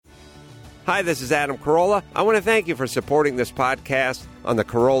Hi, this is Adam Carolla. I want to thank you for supporting this podcast on the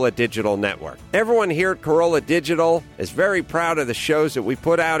Carolla Digital Network. Everyone here at Carolla Digital is very proud of the shows that we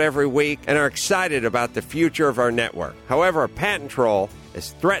put out every week and are excited about the future of our network. However, a patent troll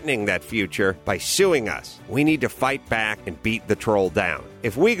is threatening that future by suing us. We need to fight back and beat the troll down.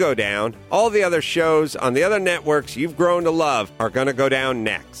 If we go down, all the other shows on the other networks you've grown to love are going to go down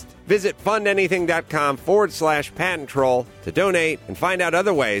next. Visit fundanything.com/patent troll to donate and find out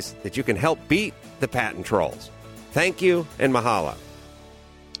other ways that you can help beat the patent trolls. Thank you and mahalo.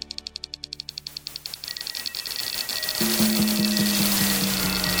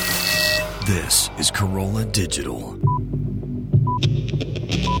 This is Carolla Digital.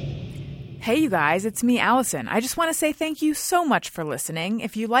 Hey, you guys, it's me, Alison. I just want to say thank you so much for listening.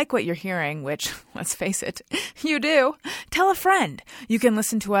 If you like what you're hearing, which, let's face it, you do, tell a friend. You can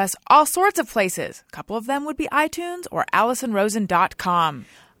listen to us all sorts of places. A couple of them would be iTunes or AlisonRosen.com.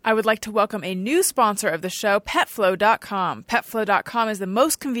 I would like to welcome a new sponsor of the show, PetFlow.com. PetFlow.com is the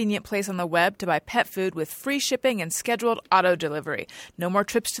most convenient place on the web to buy pet food with free shipping and scheduled auto delivery. No more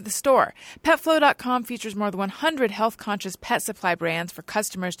trips to the store. PetFlow.com features more than 100 health-conscious pet supply brands for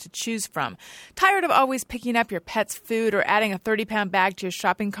customers to choose from. Tired of always picking up your pet's food or adding a 30-pound bag to your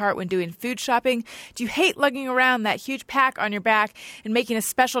shopping cart when doing food shopping? Do you hate lugging around that huge pack on your back and making a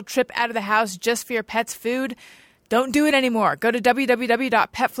special trip out of the house just for your pet's food? Don't do it anymore. Go to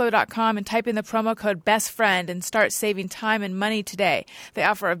www.petflow.com and type in the promo code BESTFRIEND and start saving time and money today. They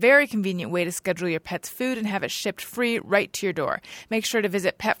offer a very convenient way to schedule your pet's food and have it shipped free right to your door. Make sure to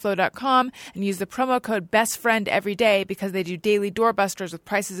visit petflow.com and use the promo code BESTFRIEND every day because they do daily doorbusters with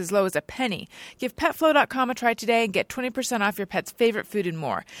prices as low as a penny. Give petflow.com a try today and get 20% off your pet's favorite food and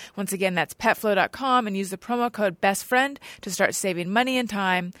more. Once again, that's petflow.com and use the promo code BESTFRIEND to start saving money and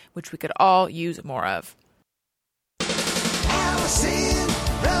time, which we could all use more of. Alison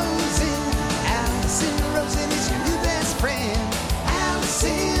Rosen is your new best friend.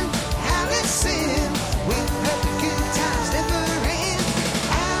 Alison, with her the good times never end.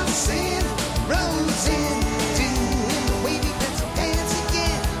 Alison Rosen, doing the wavy pencil dance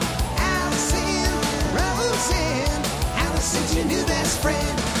again. Alison's your new best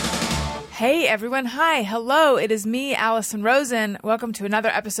friend. Hey everyone, hi, hello, it is me, Alison Rosen. Welcome to another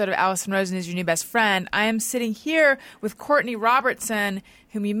episode of Alison Rosen is Your New Best Friend. I am sitting here with Courtney Robertson,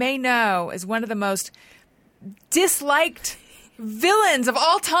 whom you may know is one of the most disliked villains of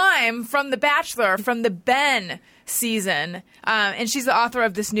all time from The Bachelor, from the Ben season. And she's the author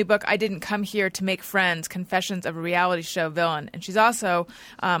of this new book, I Didn't Come Here to Make Friends, Confessions of a Reality Show Villain. And she's also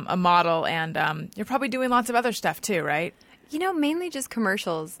a model, and you're probably doing lots of other stuff too, right? You know, mainly just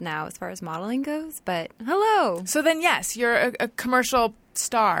commercials now as far as modeling goes, but hello. So then, yes, you're a commercial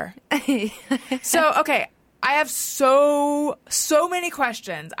star. So, okay, I have so many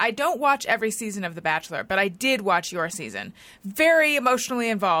questions. I don't watch every season of The Bachelor, but I did watch your season. Very emotionally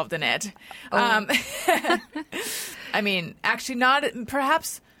involved in it. Oh. I mean, actually not,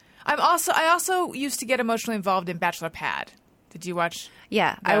 perhaps. I also used to get emotionally involved in Bachelor Pad. Did you watch?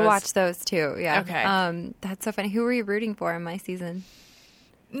 Yeah, those? I watched those too. Yeah. Okay. That's so funny. Who were you rooting for in my season?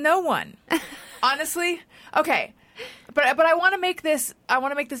 No one. Honestly. Okay. But I want to make this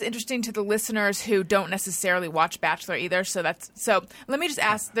interesting to the listeners who don't necessarily watch Bachelor either. So let me just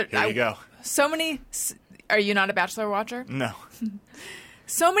ask. Here you go. Are you not a Bachelor watcher? No.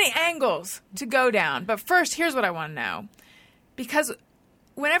 So many angles to go down. But first, here's what I want to know. Because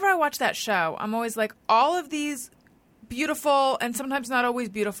whenever I watch that show, I'm always like, all of these beautiful and sometimes not always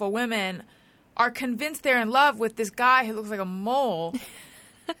beautiful women are convinced they're in love with this guy who looks like a mole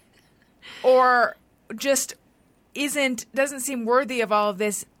or just doesn't seem worthy of all of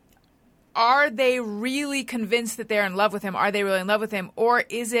this. Are they really convinced that they're in love with him? Are they really in love with him? Or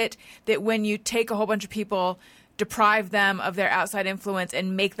is it that when you take a whole bunch of people, deprive them of their outside influence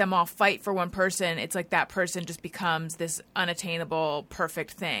and make them all fight for one person, it's like that person just becomes this unattainable,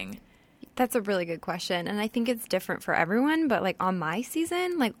 perfect thing? That's a really good question. And I think it's different for everyone. But like on my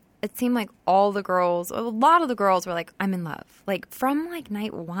season, like it seemed like a lot of the girls were like, I'm in love. Like from like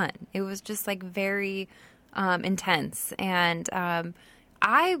night one, it was just like very intense. And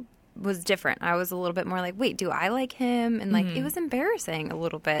I was different. I was a little bit more like, wait, do I like him? And like, it was embarrassing a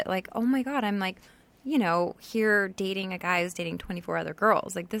little bit. Like, oh my God, I'm like, here dating a guy who's dating 24 other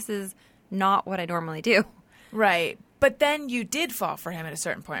girls. Like, this is not what I normally do. Right. But then you did fall for him at a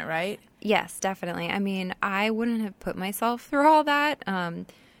certain point, right? Yes, definitely. I mean, I wouldn't have put myself through all that.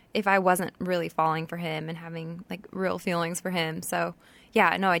 if I wasn't really falling for him and having like real feelings for him. So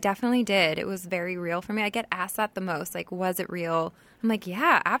yeah, no, I definitely did. It was very real for me. I get asked that the most, like, was it real? I'm like,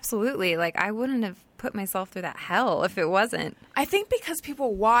 yeah, absolutely. Like, I wouldn't have put myself through that hell if it wasn't. I think because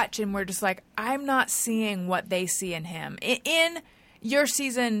people watch and we're just like, I'm not seeing what they see in him. In your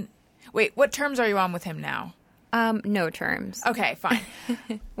season, wait, what terms are you on with him now? No terms. Okay, fine.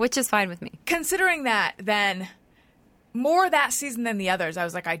 Which is fine with me. Considering that, then, more that season than the others, I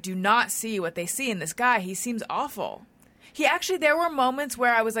was like, I do not see what they see in this guy. He seems awful. There were moments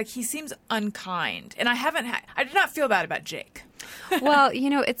where I was like, he seems unkind. And I did not feel that about Jake. Well,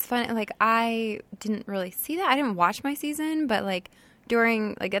 it's funny. Like, I didn't really see that. I didn't watch my season, but like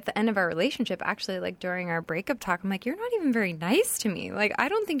during, like at the end of our relationship, actually, like during our breakup talk, I'm like, you're not even very nice to me. Like, I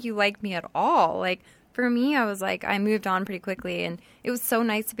don't think you like me at all. Like, for me, I was like, I moved on pretty quickly, and it was so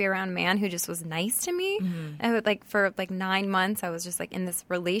nice to be around a man who just was nice to me. Mm-hmm. And like for like 9 months, I was just like in this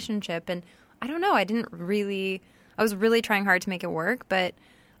relationship, and I don't know, I was really trying hard to make it work, but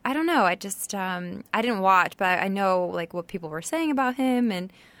I don't know. I just, I didn't watch, but I know like what people were saying about him.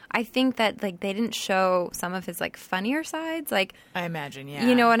 And I think that like they didn't show some of his like funnier sides. Like, I imagine, yeah.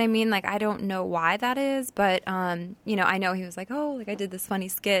 You know what I mean? Like, I don't know why that is, but, I know he was like, oh, like I did this funny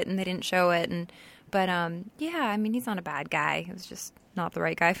skit and they didn't show it. But yeah, I mean, he's not a bad guy. He was just not the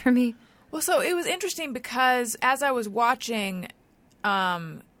right guy for me. Well, so it was interesting because as I was watching,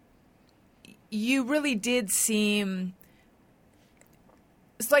 you really did seem,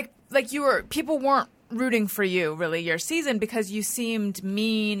 it's like people weren't rooting for you really your season because you seemed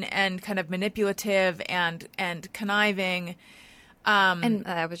mean and kind of manipulative and conniving. And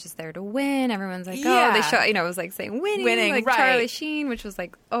I was just there to win. Everyone's like, yeah. Oh, they show, it was like saying winning like right. Charlie Sheen, which was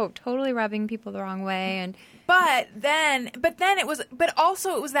like, oh, totally rubbing people the wrong way. And but then it was, but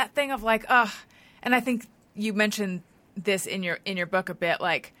also it was that thing of like, and I think you mentioned this in your book a bit,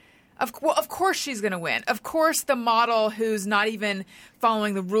 like, of course she's going to win. Of course the model who's not even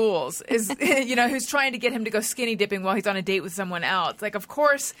following the rules is, who's trying to get him to go skinny dipping while he's on a date with someone else. Like, of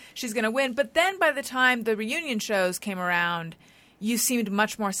course she's going to win. But then by the time the reunion shows came around, you seemed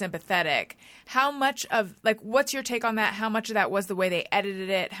much more sympathetic. How much of, like, what's your take on that? How much of that was the way they edited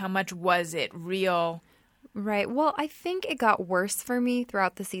it? How much was it real? Right. Well, I think it got worse for me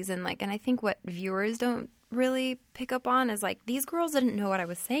throughout the season. Like, and I think what viewers don't really pick up on is like these girls didn't know what I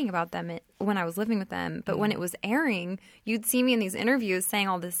was saying about them when I was living with them, but when it was airing, you'd see me in these interviews saying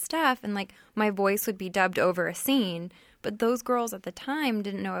all this stuff, and like my voice would be dubbed over a scene, but those girls at the time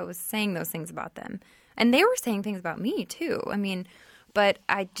didn't know I was saying those things about them, and they were saying things about me too. I mean, but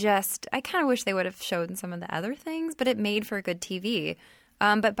I kind of wish they would have shown some of the other things, but it made for good TV.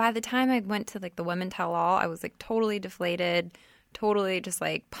 But by the time I went to like the Women Tell All, I was like totally deflated, totally just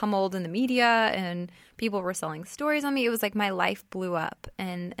like pummeled in the media, and people were selling stories on me. It was like my life blew up,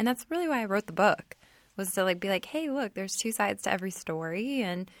 and that's really why I wrote the book, was to like be like, hey, look, there's two sides to every story,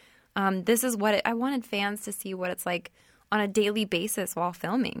 and this is what I wanted fans to see what it's like on a daily basis while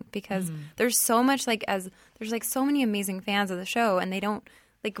filming, because there's so much there's like so many amazing fans of the show, and they don't,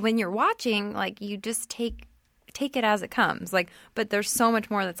 like, when you're watching, like, you just take it as it comes, like, but there's so much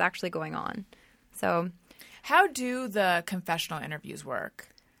more that's actually going on. So how do the confessional interviews work?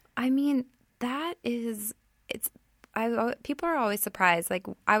 I mean, people are always surprised. Like,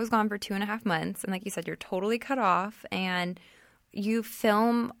 I was gone for 2.5 months, and like you said, you're totally cut off, and you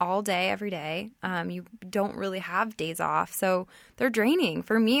film all day, every day. You don't really have days off, so they're draining.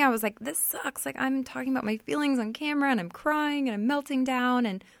 For me, I was like, this sucks. Like, I'm talking about my feelings on camera, and I'm crying, and I'm melting down,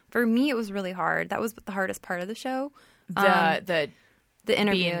 and for me, it was really hard. That was the hardest part of the show. The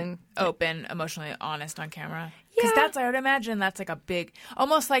interviewing. Being open, emotionally honest on camera. Because I would imagine that's like a big,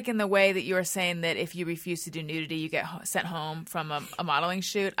 almost like in the way that you were saying that if you refuse to do nudity, you get sent home from a modeling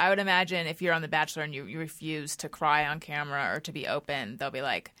shoot. I would imagine if you're on The Bachelor and you refuse to cry on camera or to be open, they'll be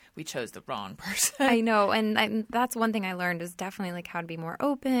like, we chose the wrong person. I know. And that's one thing I learned is definitely like how to be more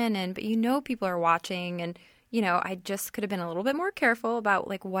open. But people are watching, and, I just could have been a little bit more careful about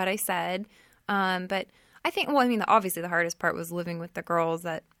like what I said. But I think, obviously the hardest part was living with the girls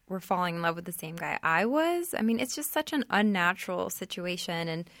that were falling in love with the same guy I was. I mean, it's just such an unnatural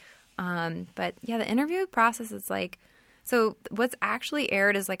situation. And, but yeah, the interview process is like, so what's actually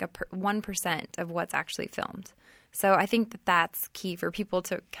aired is like 1% of what's actually filmed. So I think that's key for people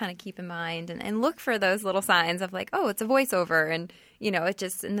to kind of keep in mind and look for those little signs of like, oh, it's a voiceover, and,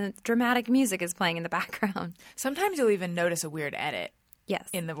 and the dramatic music is playing in the background. Sometimes you'll even notice a weird edit. Yes.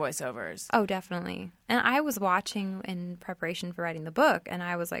 In the voiceovers. Oh, definitely. And I was watching in preparation for writing the book, and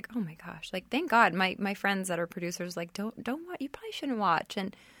I was like, oh my gosh, like, thank God. My friends that are producers like, don't watch, you probably shouldn't watch.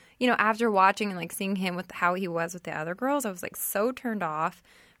 And, after watching and like seeing him with how he was with the other girls, I was like so turned off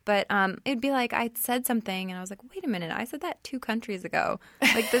But it'd be like I'd said something and I was like, wait a minute, I said that 2 countries ago.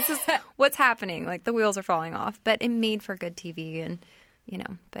 Like, this is what's happening. Like, the wheels are falling off. But it made for good TV and,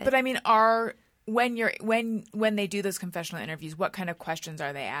 But I mean, when they do those confessional interviews, what kind of questions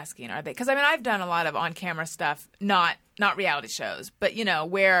are they asking? Are they, because I mean, I've done a lot of on-camera stuff, not reality shows, but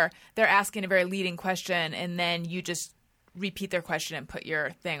where they're asking a very leading question and then you just repeat their question and put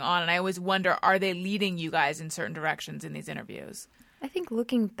your thing on. And I always wonder, are they leading you guys in certain directions in these interviews? I think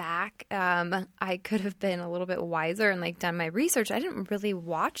looking back, I could have been a little bit wiser and done my research. I didn't really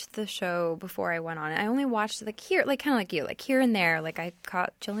watch the show before I went on it. I only watched here, kind of like you, here and there. I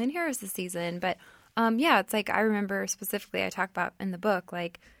caught Jillian Harris this season, but it's I remember specifically I talk about in the book,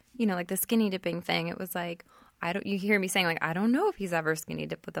 the skinny dipping thing. It was you hear me saying I don't know if he's ever skinny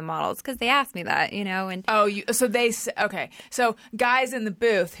dipped with the models because they asked me that, and so guys in the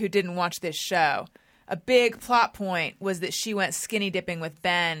booth who didn't watch this show. A big plot point was that she went skinny dipping with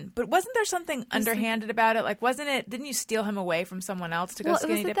Ben, but wasn't there something underhanded about it? Didn't you steal him away from someone else to go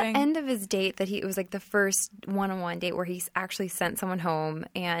skinny dipping? At the end of his date that it was the first one-on-one date where he actually sent someone home.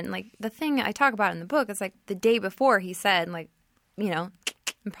 And the thing I talk about in the book is the day before he said, I'm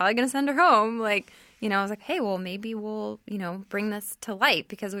probably going to send her home. I was like, hey, well, maybe we'll, bring this to light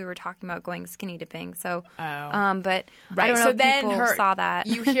because we were talking about going skinny dipping. So, but right. I don't know so if then people saw that.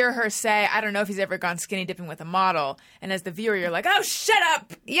 You hear her say, I don't know if he's ever gone skinny dipping with a model. And as the viewer, you're like, oh, shut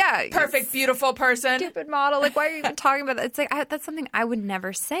up. Yeah. Perfect, beautiful person. Stupid model. Why are you even talking about that? It's that's something I would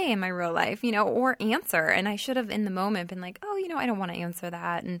never say in my real life, or answer. And I should have in the moment been I don't want to answer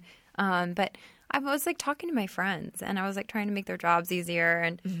that. And, but I was talking to my friends and I was trying to make their jobs easier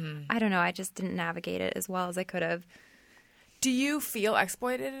and I don't know, I just didn't navigate it as well as I could have. Do you feel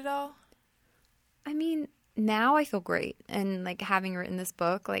exploited at all? I mean, now I feel great and having written this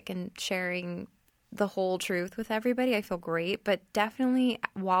book and sharing the whole truth with everybody, I feel great. But definitely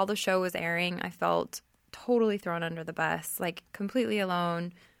while the show was airing, I felt totally thrown under the bus, completely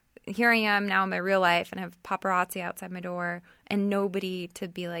alone. Here I am now in my real life and I have paparazzi outside my door and nobody to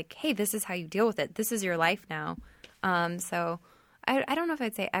be hey, this is how you deal with it. This is your life now. So I don't know if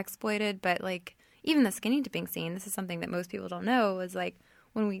I'd say exploited, but even the skinny dipping scene, this is something that most people don't know, was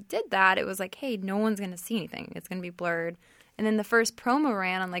when we did that, it was hey, no one's going to see anything. It's going to be blurred. And then the first promo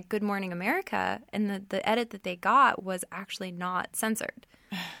ran on Good Morning America and the edit that they got was actually not censored.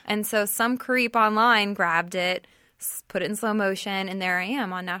 And so some creep online grabbed it, put it in slow motion, and there I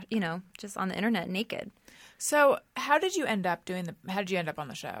am on just on the internet naked. So how did you end up on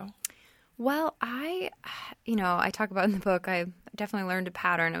the show? Well, I talk about in the book, I definitely learned a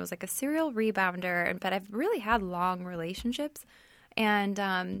pattern. It was a serial rebounder, but I've really had long relationships. And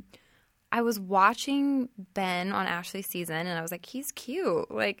I was watching Ben on Ashley's season, and I was he's cute.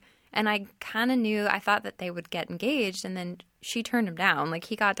 And I kind of knew, I thought that they would get engaged, and then she turned him down.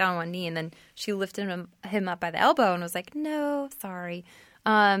 He got down on one knee, and then she lifted him up by the elbow and was no, sorry.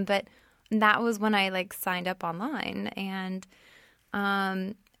 But that was when I, signed up online. And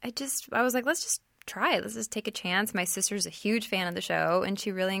I was let's just try it. Let's just take a chance. My sister's a huge fan of the show, and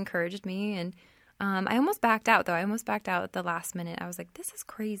she really encouraged me. And I almost backed out, though. I almost backed out at the last minute. I was this is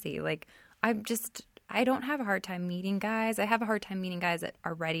crazy. I don't have a hard time meeting guys. I have a hard time meeting guys that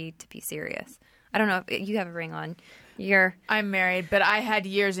are ready to be serious. I don't know if you have a ring on. I'm married, but I had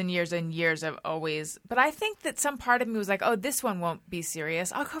years and years and years of always. But I think that some part of me was oh, this one won't be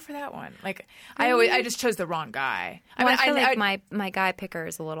serious. I'll go for that one. I just chose the wrong guy. Well, I feel my guy picker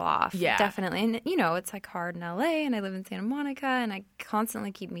is a little off. Yeah, definitely. And it's hard in LA, and I live in Santa Monica, and I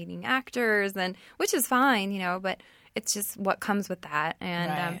constantly keep meeting actors, and which is fine, but it's just what comes with that. And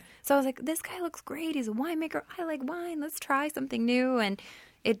right. So I was this guy looks great. He's a winemaker. I like wine. Let's try something new. And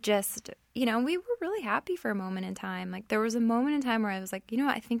it just, we were really happy for a moment in time. There was a moment in time where I was I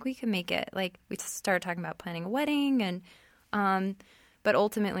think we can make it. We started talking about planning a wedding, and but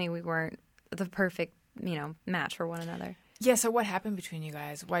ultimately we weren't the perfect, match for one another. Yeah, so what happened between you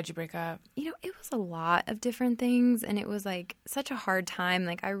guys? Why'd you break up? It was a lot of different things, and it was such a hard time.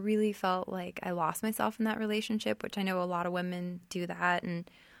 I really felt I lost myself in that relationship, which I know a lot of women do that. And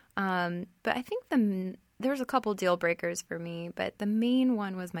but I think there's a couple deal breakers for me, but the main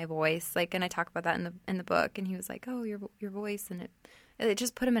one was my voice. And I talk about that in the book. And he was oh, your voice, and it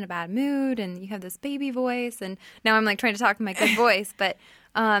just put him in a bad mood. And you have this baby voice, and now I'm trying to talk in my good voice, but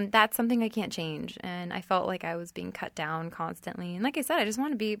that's something I can't change. And I felt I was being cut down constantly. And like I said, I just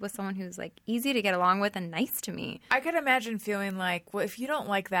want to be with someone who's easy to get along with and nice to me. I could imagine feeling well, if you don't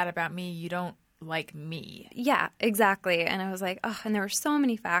like that about me, you don't like me. Yeah, exactly. And I was oh, and there were so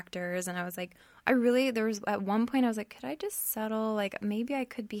many factors. And I was there was at one point I was could I just settle? Maybe I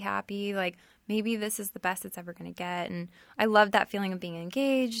could be happy. maybe this is the best it's ever going to get. And I love that feeling of being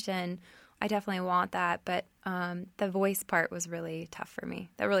engaged, and I definitely want that. But the voice part was really tough for me.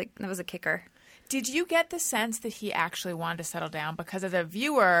 That was a kicker. Did you get the sense that he actually wanted to settle down? Because as a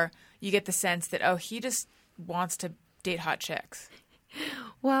viewer, you get the sense that, oh, he just wants to date hot chicks.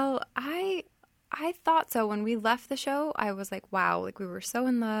 Well, I thought so. When we left the show, I was like, wow, like we were so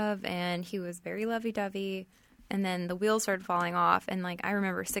in love, and he was very lovey-dovey. And then the wheels started falling off. And like, I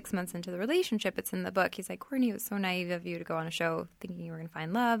remember 6 months into the relationship, it's in the book. He's like, Courtney, it was so naive of you to go on a show thinking you were going to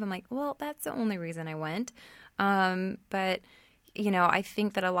find love. I'm like, well, that's the only reason I went. But I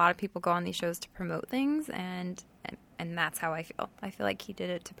think that a lot of people go on these shows to promote things, and that's how I feel. I feel like he did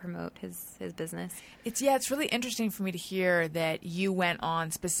it to promote his business. It's really interesting for me to hear that you went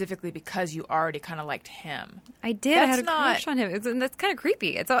on specifically because you already kind of liked him. I did. I had a crush on him. That's kind of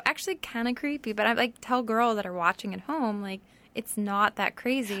creepy. It's actually kind of creepy, but I like tell girls that are watching at home, like, it's not that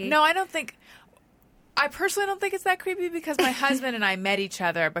crazy. No, I personally don't think it's that creepy, because my husband and I met each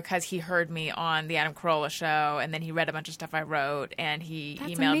other because he heard me on the Adam Carolla show, and then he read a bunch of stuff I wrote, and he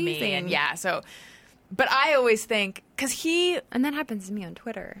emailed me, and but I always think, because and that happens to me on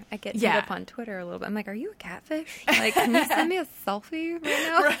Twitter. I get hit up on Twitter a little bit. I'm like, are you a catfish? Like, can you send me a selfie right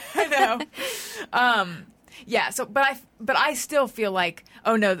now? Right, I know. So, but I still feel like,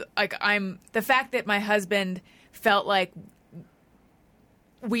 oh no, like the fact that my husband felt like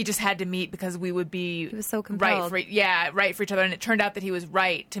we just had to meet because we would be he was so compelled. right for each other, and it turned out that he was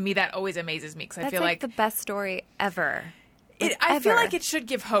right. To me, that always amazes me, because I feel like the best story ever. I feel like it should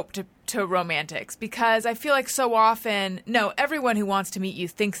give hope to romantics, because I feel like so often, everyone who wants to meet you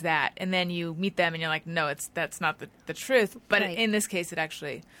thinks that, and then you meet them and you're like, no, that's not the truth. But in this case, it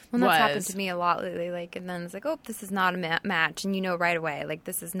actually was. That's happened to me a lot lately. Like, and then it's like, oh, this is not a match, and right away, like,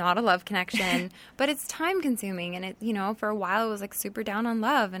 this is not a love connection. But it's time consuming, and it, for a while, it was like super down on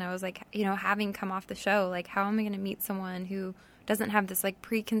love, and I was like, having come off the show, like, how am I going to meet someone who doesn't have this like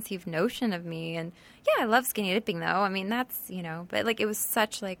preconceived notion of me? And I love skinny dipping though. I mean, that's, but like, it was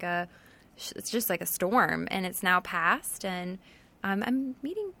such like it's just like a storm, and it's now past, and I'm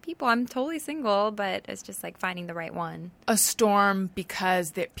meeting people. I'm totally single, but it's just like finding the right one. A storm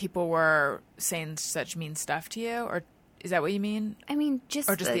because people were saying such mean stuff to you, or is that what you mean? I mean, just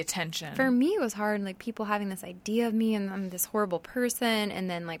the attention. For me, it was hard, like people having this idea of me, and I'm this horrible person, and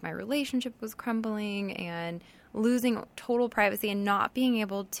then like my relationship was crumbling, and losing total privacy, and not being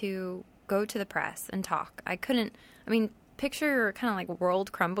able to go to the press and talk. I couldn't. I mean, picture kind of like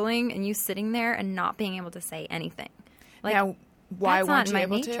world crumbling, and you sitting there and not being able to say anything. Like, now, why weren't you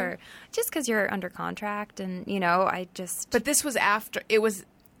able to? Just because you're under contract, and I just. But this was after it was.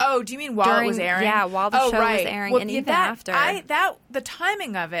 Oh, do you mean while it was airing? Yeah, while the show was airing, and even after. The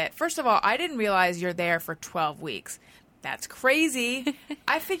timing of it. First of all, I didn't realize you're there for 12 weeks. That's crazy.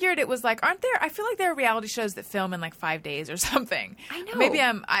 I figured it was like, aren't there? I feel like there are reality shows that film in like 5 days or something. I know.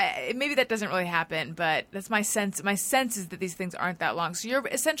 Maybe that doesn't really happen, but that's my sense. My sense is that these things aren't that long. So you're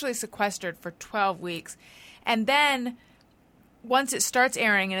essentially sequestered for 12 weeks, and then once it starts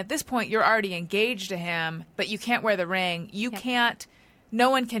airing, and at this point you're already engaged to him, but you can't wear the ring. You can't.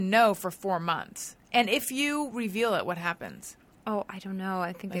 No one can know for 4 months. And if you reveal it, what happens? Oh, I don't know.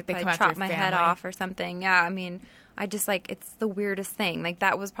 I think they probably chop my head off or something. Yeah, I mean, I just like, it's the weirdest thing. Like,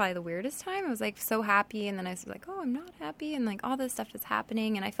 that was probably the weirdest time. I was like so happy, and then I was like, oh, I'm not happy, and like all this stuff is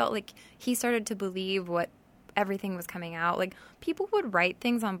happening. And I felt like he started to believe what everything was coming out. Like, people would write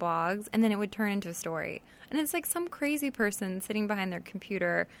things on blogs, and then it would turn into a story. And it's like some crazy person sitting behind their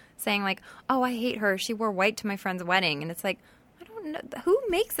computer saying like, oh, I hate her. She wore white to my friend's wedding. And it's like, who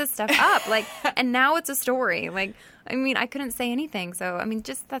makes this stuff up? Like, and now it's a story. Like, I mean, I couldn't say anything. So, I mean,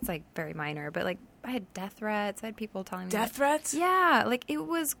 just that's like very minor. But like, I had death threats. I had people telling me death threats. Yeah, like it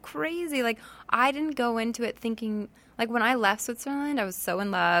was crazy. Like, I didn't go into it thinking like when I left Switzerland, I was so in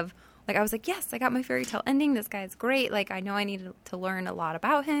love. Like, I was like, yes, I got my fairy tale ending. This guy's great. Like, I know I needed to learn a lot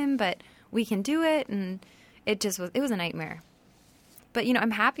about him, but we can do it. And it was a nightmare. But,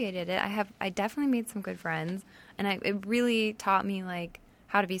 I'm happy I did it. I definitely made some good friends, and it really taught me, like,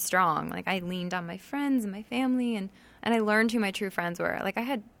 how to be strong. Like, I leaned on my friends and my family, and I learned who my true friends were. Like, I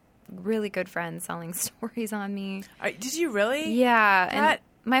had really good friends selling stories on me. Did you really? Yeah. And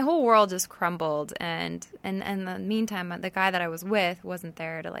my whole world just crumbled, and in the meantime, the guy that I was with wasn't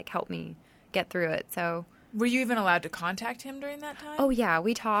there to, like, help me get through it, so... Were you even allowed to contact him during that time? Oh, yeah.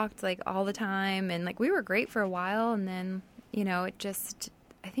 We talked, like, all the time, and, like, we were great for a while, and then... it just,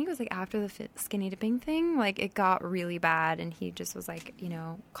 I think it was like after the skinny dipping thing, like it got really bad, and he just was like,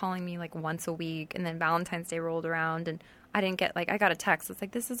 calling me like once a week, and then Valentine's Day rolled around, and I didn't get, like, I got a text. It's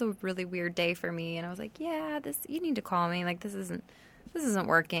like, this is a really weird day for me, and I was like, yeah, you need to call me. Like, this isn't this isn't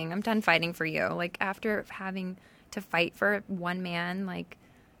working. I'm done fighting for you. Like, after having to fight for one man, like,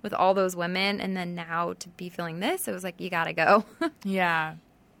 with all those women, and then now to be feeling this, it was like, you gotta go. Yeah.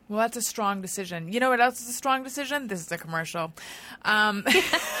 Well, that's a strong decision. You know what else is a strong decision? This is a commercial.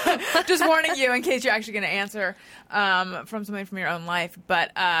 Just warning you in case you're actually going to answer from something from your own life.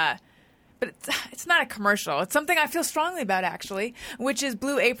 But it's not a commercial. It's something I feel strongly about, actually, which is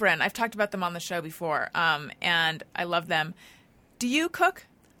Blue Apron. I've talked about them on the show before, and I love them. Do you cook?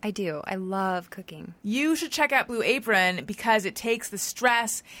 I do. I love cooking. You should check out Blue Apron because it takes the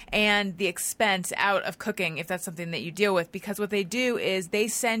stress and the expense out of cooking if that's something that you deal with. Because what they do is they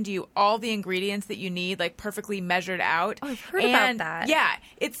send you all the ingredients that you need, like perfectly measured out. Oh, I've heard about that. Yeah,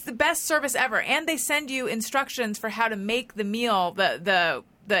 it's the best service ever. And they send you instructions for how to make the meal, the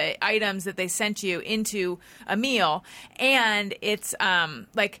items that they sent you into a meal. And it's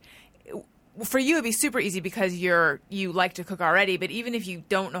for you, it'd be super easy because you like to cook already. But even if you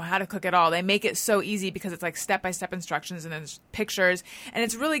don't know how to cook at all, they make it so easy because it's like step-by-step instructions and there's pictures. And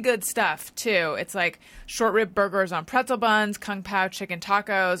it's really good stuff, too. It's like short rib burgers on pretzel buns, kung pao chicken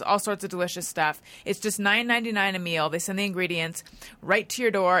tacos, all sorts of delicious stuff. It's just $9.99 a meal. They send the ingredients right to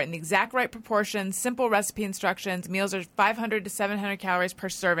your door in the exact right proportions, simple recipe instructions. Meals are 500 to 700 calories per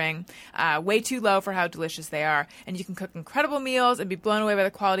serving, way too low for how delicious they are. And you can cook incredible meals and be blown away by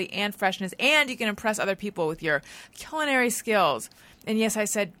the quality and freshness. And you can impress other people with your culinary skills. And yes, I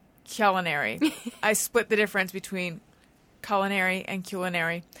said culinary. I split the difference between culinary and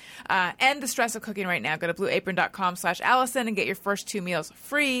culinary. End the stress of cooking right now. Go to blueapron.com/Alison and get your first 2 meals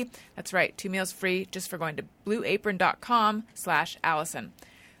free. That's right, 2 meals free just for going to blueapron.com/Alison.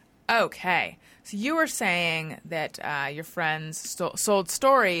 Okay. So you were saying that your friends sold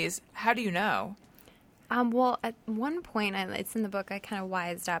stories. How do you know? Well, at one point, it's in the book, I kind of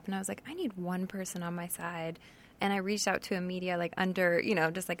wised up, and I was like, I need one person on my side. And I reached out to a media, like,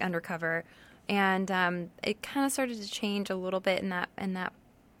 just like undercover. And it kind of started to change a little bit at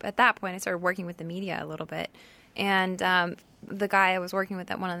that point, I started working with the media a little bit. And the guy I was working with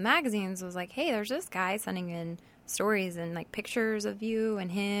at one of the magazines was like, hey, there's this guy sending in stories and, like, pictures of you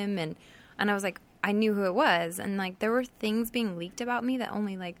and him. And I was like, I knew who it was. And, like, there were things being leaked about me that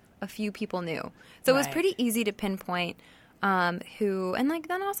only, like, a few people knew. So It was pretty easy to pinpoint who, and like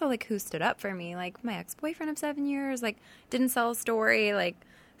then also like who stood up for me. Like my ex-boyfriend of 7 years, like didn't sell a story, like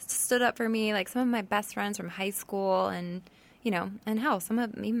stood up for me. Like some of my best friends from high school, and and hell,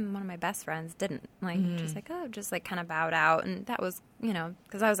 even one of my best friends didn't. Like just like kind of bowed out, and that was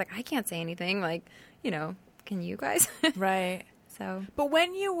because I was like, I can't say anything. Like can you guys? Right. So, but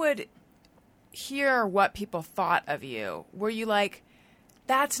when you would hear what people thought of you, were you like,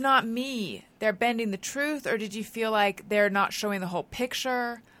 that's not me, they're bending the truth? Or did you feel like they're not showing the whole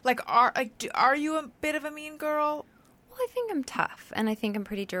picture? Like, are you a bit of a mean girl? Well, I think I'm tough, and I think I'm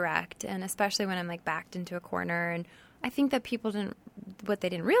pretty direct, and especially when I'm, like, backed into a corner. And I think that people what they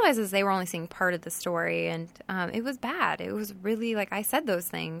didn't realize is they were only seeing part of the story, and it was bad. It was really, like, I said those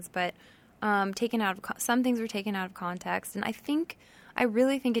things, but some things were taken out of context. And I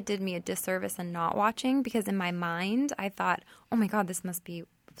really think it did me a disservice in not watching, because in my mind, I thought, oh my God, this must be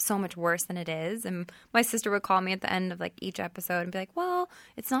so much worse than it is. And my sister would call me at the end of like each episode and be like, well,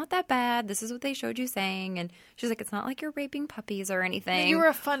 it's not that bad. This is what they showed you saying. And she's like, it's not like you're raping puppies or anything. You were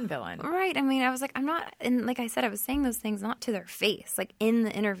a fun villain. Right. I mean, I was like, I'm not. And like I said, I was saying those things not to their face, like in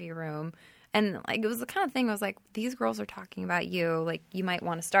the interview room. And like it was the kind of thing I was like, these girls are talking about you. Like you might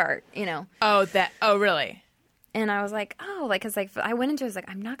want to start, Oh, really? And I was like, oh, like, because, like, I went into it, I was like,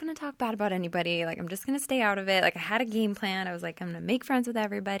 I'm not going to talk bad about anybody. Like, I'm just going to stay out of it. Like, I had a game plan. I was like, I'm going to make friends with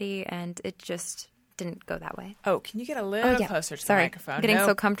everybody. And it just didn't go that way. Oh, can you get a little closer to the microphone? I'm getting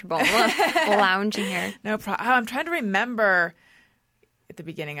so comfortable. Lounging here. No problem. I'm trying to remember at the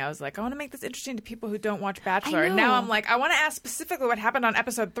beginning, I was like, I want to make this interesting to people who don't watch Bachelor. And now I'm like, I want to ask specifically what happened on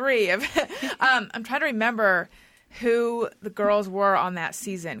episode 3 of I'm trying to remember who the girls were on that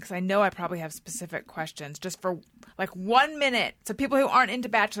season, because I know I probably have specific questions just for like 1 minute. So people who aren't into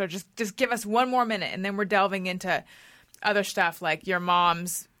Bachelor, just give us 1 more minute, and then we're delving into other stuff like your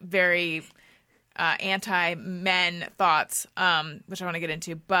mom's very anti-men thoughts, which I want to get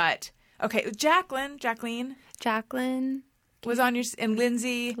into. But okay, Jacqueline was on your, and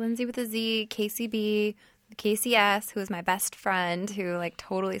Lindsay with a Z, KCB, KCS, who was my best friend, who like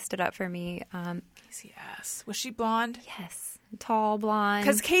totally stood up for me. KCS, was she blonde? Yes, tall, blonde.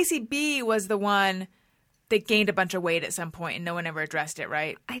 Because KCB was the one that gained a bunch of weight at some point, and no one ever addressed it,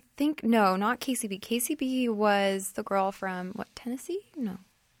 right? I think no, not KCB. KCB was the girl from Tennessee? No,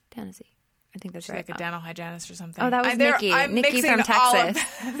 Tennessee. I think that's She's right. like a dental hygienist or something. Oh, that was Nikki. Nikki from Texas.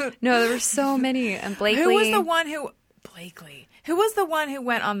 No, there were so many. And Blakely. Who was the one who Blakely. Who was the one who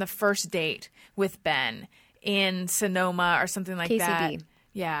went on the first date with Ben in Sonoma or something like that? KCB.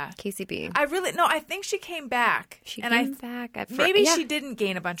 Yeah. KCB. I think she came back. She came back. Maybe she didn't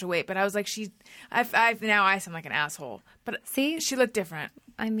gain a bunch of weight, but I was like, now I sound like an asshole. But see, she looked different.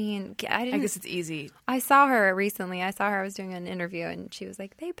 I mean, I guess it's easy. I saw her recently. I was doing an interview, and she was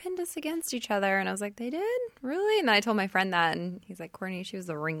like, they pinned us against each other. And I was like, they did? Really? And then I told my friend that, and he's like, Courtney, she was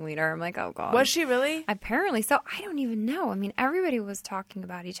the ringleader. I'm like, oh, God. Was she really? Apparently. So I don't even know. I mean, everybody was talking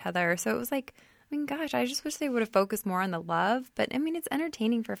about each other. So it was like, I mean, gosh, I just wish they would have focused more on the love. But, I mean, it's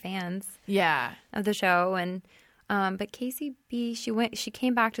entertaining for fans of the show. And but KCB, she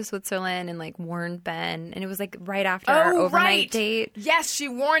came back to Switzerland and, like, warned Ben. And it was, like, right after our overnight date. Yes, she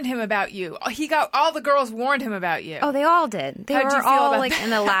warned him about you. All the girls warned him about you. Oh, they all did. They How'd you were feel all, about like, that? in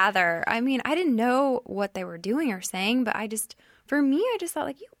the lather. I mean, I didn't know what they were doing or saying, but for me, I just thought,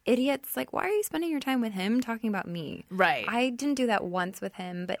 like, you idiots, like, why are you spending your time with him talking about me? Right. I didn't do that once with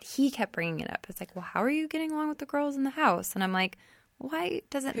him, but he kept bringing it up. It's like, well, how are you getting along with the girls in the house? And I'm like, why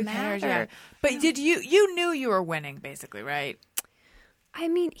does it matter? Yeah. But you knew you were winning, basically, right? I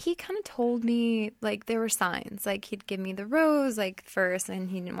mean, he kind of told me, like, there were signs. Like, he'd give me the rose, like, first, and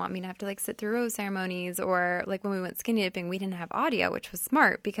he didn't want me to have to, like, sit through rose ceremonies. Or, like, when we went skinny dipping, we didn't have audio, which was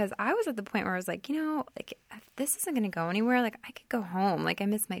smart because I was at the point where I was like, like, if this isn't going to go anywhere, like, I could go home. Like, I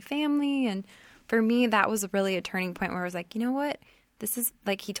miss my family. And for me, that was really a turning point where I was like, you know what? This is,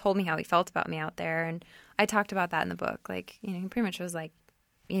 like, he told me how he felt about me out there. And I talked about that in the book. Like, he pretty much was like,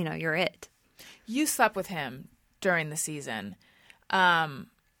 you're it. You slept with him during the season.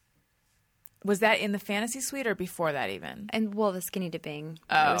 Was that in the fantasy suite or before that even? And, well, the skinny dipping.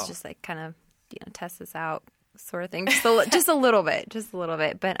 Oh. It was just, like, kind of, test this out sort of thing. Just a little bit. Just a little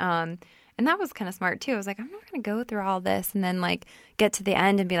bit. But, and that was kind of smart, too. I was like, I'm not going to go through all this and then, like, get to the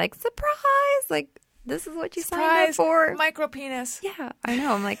end and be like, surprise! Like, this is what you signed up for. Micro penis. Yeah, I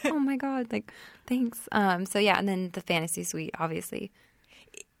know. I'm like, oh, my God. Like, thanks. So, yeah, and then the fantasy suite, obviously.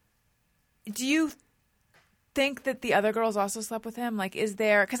 Do you think that the other girls also slept with him? Like, is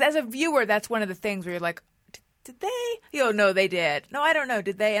there... Because as a viewer, that's one of the things where you're like, did they? No, they did. No, I don't know.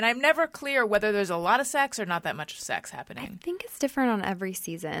 Did they? And I'm never clear whether there's a lot of sex or not that much sex happening. I think it's different on every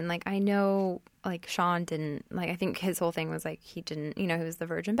season. Like, I know, like, Sean didn't... Like, I think his whole thing was, like, he didn't... he was the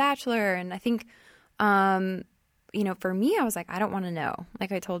virgin bachelor. And I think, for me, I was like, I don't want to know.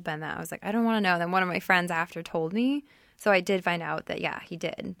 Like, I told Ben that. I was like, I don't want to know. Then one of my friends after told me. So I did find out that, yeah, he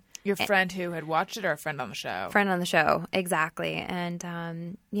did. Your friend who had watched it or a friend on the show? Friend on the show, exactly. And,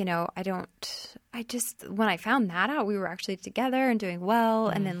 when I found that out, we were actually together and doing well.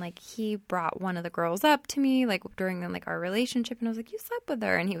 Mm. And then, like, he brought one of the girls up to me, like, during, like, our relationship. And I was like, you slept with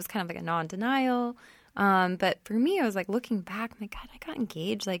her. And he was kind of like a non-denial. But for me, I was like, looking back, my God, I got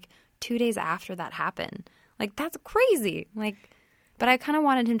engaged, like, 2 days after that happened. Like, that's crazy. Like, but I kind of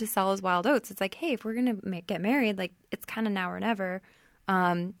wanted him to sell his wild oats. It's like, hey, if we're going to get married, like, it's kind of now or never.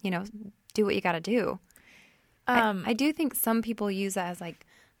 Do what you got to do. I do think some people use that as like,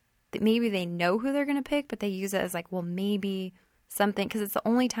 maybe they know who they're going to pick, but they use it as like, well, maybe something, because it's the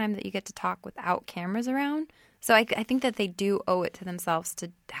only time that you get to talk without cameras around. So I think that they do owe it to themselves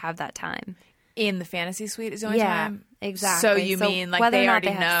to have that time. In the fantasy suite is the only time? Yeah, exactly. So you mean like they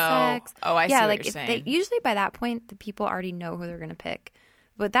already know? Sex, oh, I see what you're saying. Usually by that point, the people already know who they're going to pick.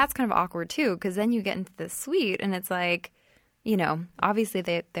 But that's kind of awkward too, because then you get into the suite and it's like, obviously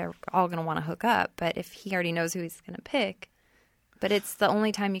they're all going to want to hook up, but if he already knows who he's going to pick, but it's the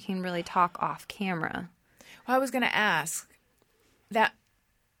only time you can really talk off camera. Well, I was going to ask that.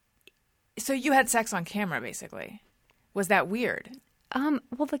 So you had sex on camera, basically. Was that weird?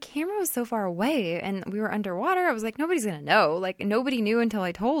 Well, the camera was so far away and we were underwater. I was like, nobody's going to know. Like, nobody knew until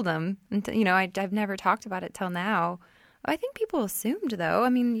I told them. And, I've never talked about it till now. I think people assumed, though. I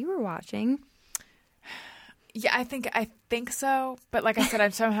mean, you were watching. Yeah, I think so. But like I said,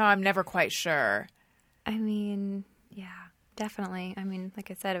 I'm never quite sure. I mean, yeah, definitely. I mean,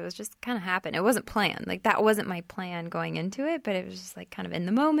 like I said, it was just kind of happened. It wasn't planned. Like, that wasn't my plan going into it, but it was just like kind of in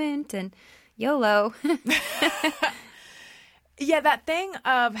the moment and YOLO. Yeah, that thing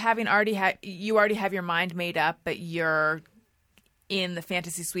of having you already have your mind made up, but you're in the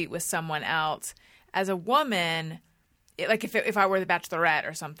fantasy suite with someone else. As a woman, like if I were the Bachelorette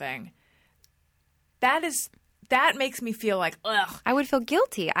or something, that makes me feel like, ugh. I would feel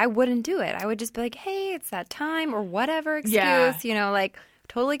guilty. I wouldn't do it. I would just be like, hey, it's that time or whatever excuse, yeah. Like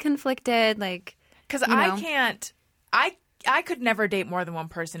totally conflicted. Like, because I I could never date more than one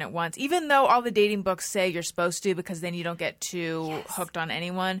person at once, even though all the dating books say you're supposed to, because then you don't get too hooked on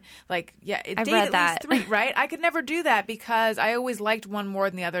anyone. Like, yeah, I've date read at that. least 3, right? I could never do that because I always liked one more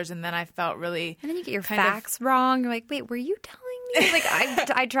than the others, and then I felt really. And then you get your kind of- facts wrong. You're like, wait, were you telling me? Like,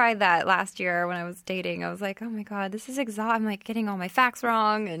 I tried that last year when I was dating. I was like, oh my God, this is exhausting. I'm like getting all my facts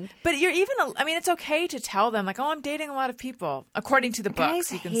wrong. And But you're even, I mean, it's okay to tell them, like, oh, I'm dating a lot of people. According to the books,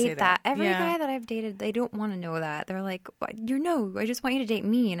 guys you can hate say that. Every Yeah. guy that I've dated, they don't want to know that. They're like, I just want you to date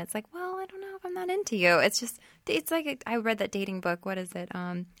me. And it's like, well, I don't know if I'm not into you. It's like, I read that dating book. What is it?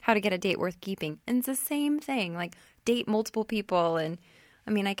 How to Get a Date Worth Keeping. And it's the same thing. Like, date multiple people. And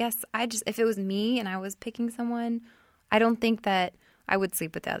I mean, I guess if it was me and I was picking someone, I don't think that I would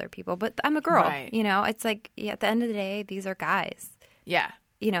sleep with the other people. But I'm a girl, Right. you know? It's like, at the end of the day, these are guys, Yeah.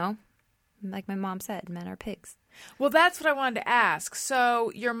 you know? Like my mom said, men are pigs. Well, that's what I wanted to ask.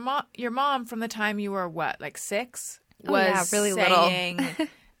 So your mom from the time you were what, like 6, Oh, was yeah, really little. saying,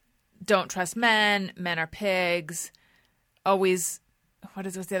 "Don't trust men. Men are pigs. Always,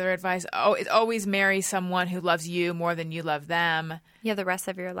 what's the other advice? Oh, always marry someone who loves you more than you love them." You have the rest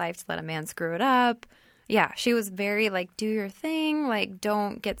of your life to let a man screw it up. Yeah, she was very like, do your thing. Like,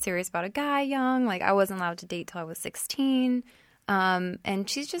 don't get serious about a guy young. Like, I wasn't allowed to date till I was 16. And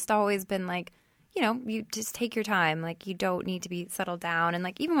she's just always been like, you know, you just take your time. Like, you don't need to be settled down. And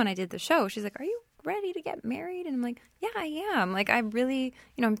like, even when I did the show, she's like, are you ready to get married? And I'm like, yeah, I am. Like, I really,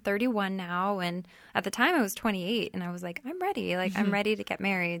 you know, I'm 31 now. And at the time I was 28 and I was like, I'm ready. Like, I'm ready to get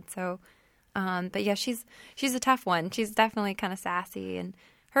married. So, but yeah, she's a tough one. She's definitely kind of sassy, and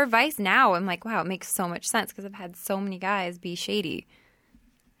her advice now, I'm like, wow, it makes so much sense because I've had so many guys be shady.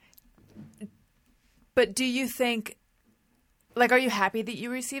 But do you think, like, are you happy that you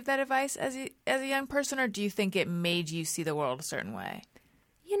received that advice as a young person, or do you think it made you see the world a certain way?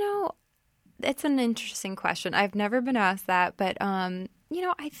 You know, it's an interesting question. I've never been asked that, but you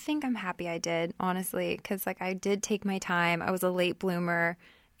know, I think I'm happy I did, honestly, because like I did take my time. I was a late bloomer,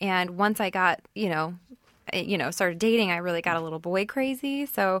 and once I got, started dating, I really got a little boy crazy.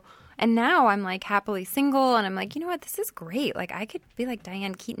 So, and now I'm like happily single, and I'm like, you know what, this is great. Like, I could be like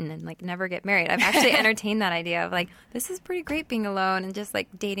Diane Keaton and like never get married. I've actually entertained that idea of like, this is pretty great being alone and just like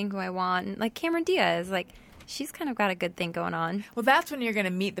dating who I want. And like Cameron Diaz, like, she's kind of got a good thing going on. Well, that's when you're going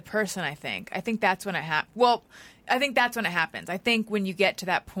to meet the person, I think. I think that's when it happens. Well, I think that's when it happens. I think when you get to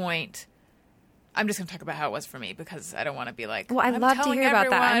that point, I'm just going to talk about how it was for me because I don't want to be like, well, I I'm love to telling hear about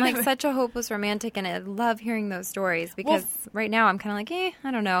that. I'm everyone. like such a hopeless romantic, and I love hearing those stories because right now I'm kind of like,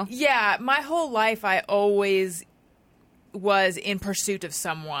 I don't know. Yeah, my whole life I always was in pursuit of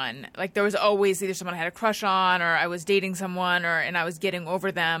someone. Like, there was always either someone I had a crush on, or I was dating someone, and I was getting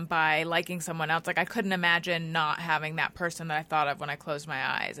over them by liking someone else. Like, I couldn't imagine not having that person that I thought of when I closed my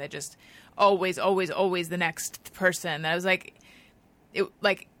eyes. I just always the next person. I was like, it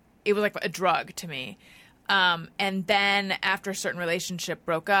was like a drug to me. And then after a certain relationship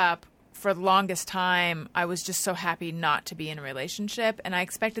broke up, for the longest time, I was just so happy not to be in a relationship. And I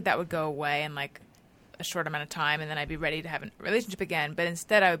expected that would go away in like a short amount of time, and then I'd be ready to have a relationship again. But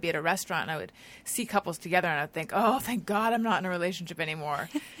instead, I would be at a restaurant and I would see couples together, and I would think, oh, thank God I'm not in a relationship anymore.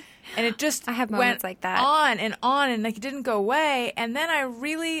 And it just I have went moments like that. on, and like it didn't go away. And then I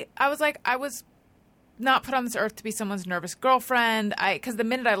was not put on this earth to be someone's nervous girlfriend. Because the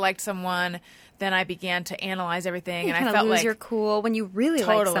minute I liked someone, then I began to analyze everything, You and I kind of felt lose like your cool when you really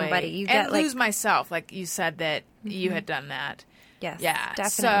like somebody. You and get like lose myself, like you said that you had done that. yes, Yeah, definitely.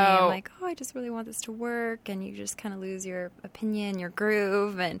 so- I'm like, I just really want this to work, and you just kind of lose your opinion, your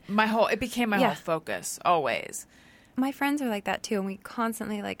groove, and It became my whole focus always. my friends are like that too, and we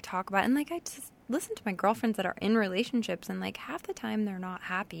constantly like talk about it. And like I just listen to my girlfriends that are in relationships, and like half the time they're not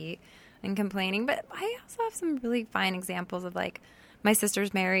happy and complaining. But I also have some really fine examples of like my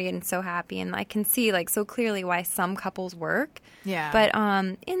sister's married and so happy, and I can see like so clearly why some couples work. Yeah. But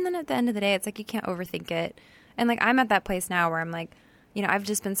and then at the end of the day, it's like you can't overthink it. And like I'm at that place now where I'm like, you know, I've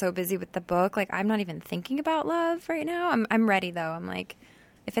just been so busy with the book, like I'm not even thinking about love right now. I'm ready though. I'm like,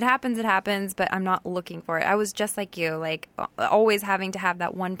 if it happens, it happens, but I'm not looking for it. I was just like you, like always having to have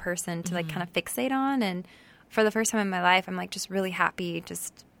that one person to like kind of fixate on. And for the first time in my life, I'm like just really happy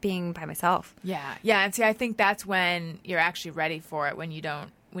just being by myself. Yeah. And see, I think that's when you're actually ready for it, when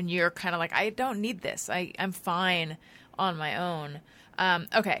you're kind of like, I don't need this. I'm fine on my own.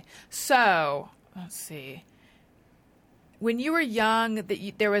 Okay. So let's see. When you were young,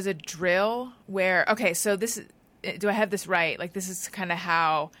 there was a drill where, okay, so do I have this right? Like, this is kind of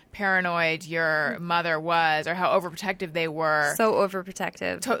how paranoid your mother was, or how overprotective they were. So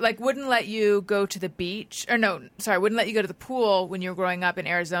overprotective. Like, wouldn't let you go to the beach, wouldn't let you go to the pool when you were growing up in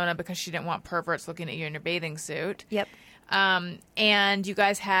Arizona because she didn't want perverts looking at you in your bathing suit. Yep. And you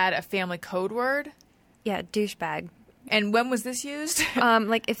guys had a family code word. Yeah, douchebag. And when was this used?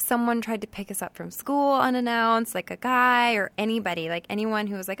 Like if someone tried to pick us up from school unannounced, like a guy or anybody, like anyone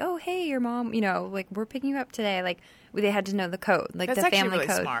who was like, "Oh, hey, your mom, like we're picking you up today." Like they had to know the code, like That's the actually family really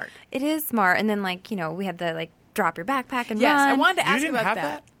code. smart. It is smart. And then we had the drop your backpack and Yes, run. I wanted to You ask didn't about have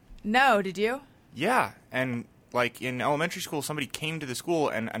that. No, did you? Yeah, and in elementary school, somebody came to the school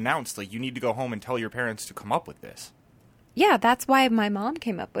and announced you need to go home and tell your parents to come up with this. Yeah, that's why my mom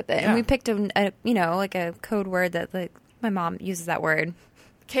came up with it, Yeah. and we picked a code word that my mom uses that word.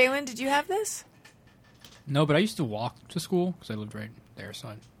 Kaylin, did you have this? No, but I used to walk to school because I lived right there, so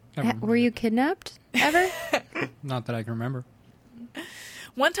I never Were you kidnapped ever? Not that I can remember.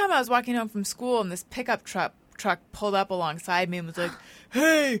 One time I was walking home from school and this pickup truck pulled up alongside me and was like,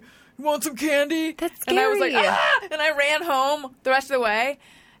 "Hey, you want some candy?" That's And I was like, scary. "Ah!" And I ran home the rest of the way.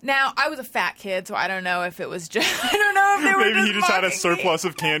 Now, I was a fat kid, so I don't know if it was just, I don't know if they were Maybe he just had a mocking me. surplus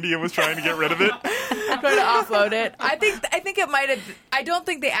of candy and was trying to get rid of it. Trying to offload it. I think it might have. I don't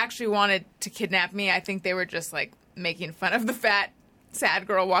think they actually wanted to kidnap me. I think they were just making fun of the fat, sad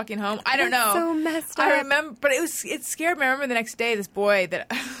girl walking home. I don't know. That's so messed up. I remember, but it scared me. I remember the next day, this boy that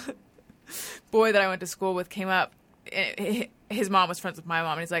I went to school with came up. His mom was friends with my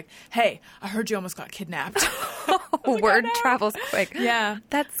mom, and he's like, "Hey, I heard you almost got kidnapped." Word travels quick. Yeah,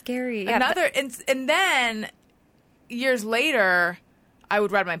 That's scary. Yeah, and then years later, I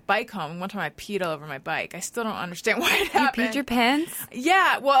would ride my bike home. One time, I peed all over my bike. I still don't understand why it you happened. peed your pants?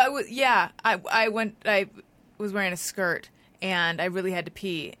 Yeah, well, I was wearing a skirt, and I really had to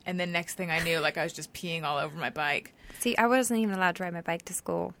pee. And then next thing I knew, I was just peeing all over my bike. See, I wasn't even allowed to ride my bike to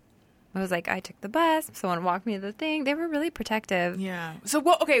school. I was I took the bus. Someone walked me to the thing. They were really protective. Yeah. So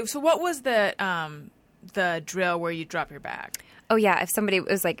what? Okay. So what was the drill where you drop your bag? Oh yeah, if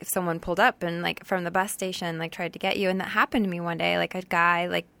someone pulled up and from the bus station tried to get you, and that happened to me one day. A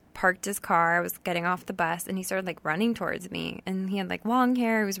guy parked his car. I was getting off the bus, and he started running towards me, and he had long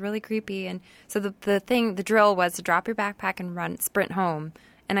hair. He was really creepy, and so the drill was to drop your backpack and sprint home.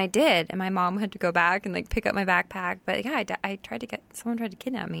 And I did, and my mom had to go back and pick up my backpack. But yeah, someone tried to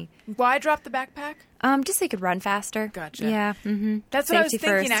kidnap me. Why drop the backpack? Just so you could run faster. Gotcha. Yeah, That's what I was Safety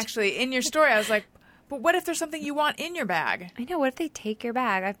thinking. first. Actually, in your story, I was like, "But what if there's something you want in your bag?" I know. What if they take your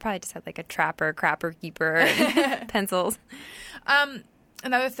bag? I probably just had a trapper, crapper keeper, and pencils.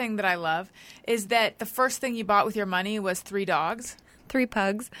 Another thing that I love is that the first thing you bought with your money was 3 dogs. 3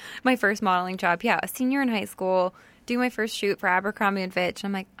 pugs. My first modeling job. Yeah, a senior in high school. Do my first shoot for Abercrombie and Fitch. And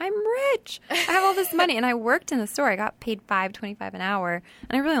I'm like, I'm rich. I have all this money. And I worked in the store. I got paid $5.25 an hour.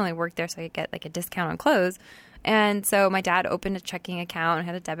 And I really only worked there so I could get a discount on clothes. And so my dad opened a checking account and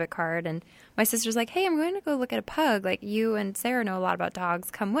had a debit card. And my sister's like, hey, I'm going to go look at a pug. You and Sarah know a lot about dogs.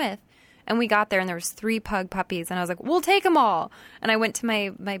 Come with. And we got there, and there was 3 pug puppies. And I was like, we'll take them all. And I went to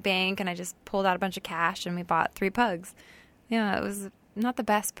my bank, and I just pulled out a bunch of cash, and we bought 3 pugs. Yeah, it was not the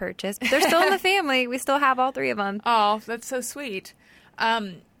best purchase, but they're still in the family. We still have all 3 of them. Oh, that's so sweet.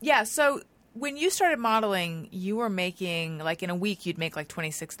 Yeah, so when you started modeling, you were making, in a week, you'd make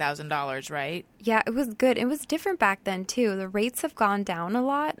 $26,000, right? Yeah, it was good. It was different back then, too. The rates have gone down a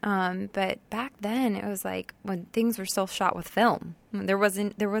lot, but back then, it was when things were still shot with film. There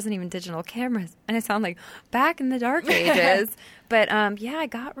wasn't even digital cameras. And I sound like back in the dark ages. But, yeah, I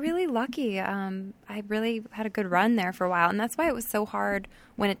got really lucky. I really had a good run there for a while. And that's why it was so hard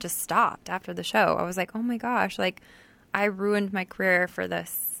when it just stopped after the show. I was like, oh, my gosh, I ruined my career for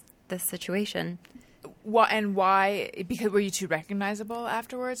this situation. And why? Because were you too recognizable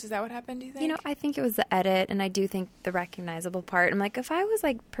afterwards? Is that what happened, do you think? I think it was the edit, and I do think the recognizable part. I'm like, if I was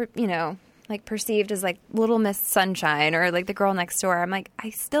perceived as Little Miss Sunshine or the girl next door, I'm like, I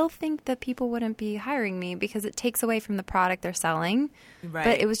still think that people wouldn't be hiring me because it takes away from the product they're selling. Right.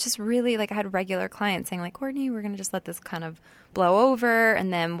 But it was just really I had regular clients saying Courtney, we're going to just let this kind of blow over,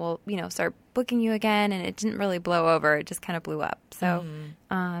 and then we'll start booking you again. And it didn't really blow over; it just kind of blew up. So,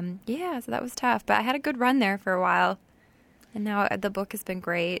 yeah, so that was tough. But I had a good run there for a while, and now the book has been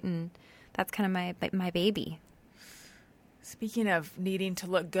great, and that's kind of my baby. Speaking of needing to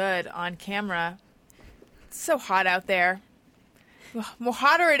look good on camera, it's so hot out there. The more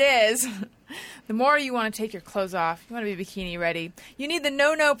hotter it is, the more you want to take your clothes off. You want to be bikini ready. You need the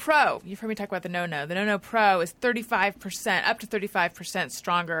No Pro. You've heard me talk about the No. The No Pro is 35%, up to 35%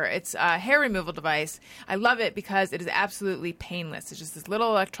 stronger. It's a hair removal device. I love it because it is absolutely painless. It's just this little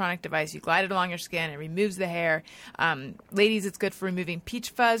electronic device. You glide it along your skin. It removes the hair. Ladies, it's good for removing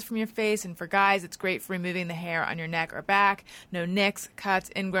peach fuzz from your face. And for guys, it's great for removing the hair on your neck or back. No nicks, cuts,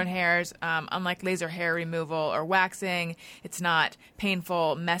 ingrown hairs. Unlike laser hair removal or waxing, it's not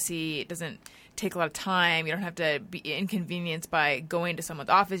painful, messy. It doesn't take a lot of time. You don't have to be inconvenienced by going to someone's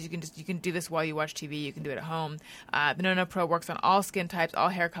office. You can do this while you watch TV. You can do it at home. The No Pro works on all skin types, all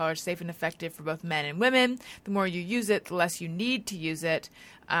hair colors, safe and effective for both men and women. The more you use it, the less you need to use it.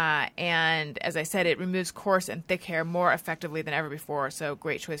 And as I said, it removes coarse and thick hair more effectively than ever before. So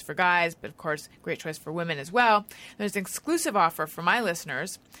great choice for guys, but of course, great choice for women as well. There's an exclusive offer for my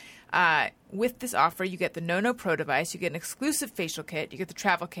listeners. With this offer, you get the No Pro device, you get an exclusive facial kit, you get the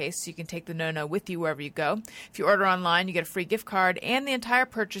travel case so you can take the No with you wherever you go. If you order online, you get a free gift card, and the entire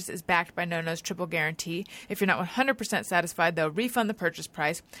purchase is backed by No's triple guarantee. If you're not 100% satisfied, they'll refund the purchase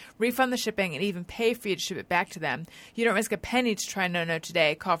price, refund the shipping, and even pay for you to ship it back to them. You don't risk a penny to try No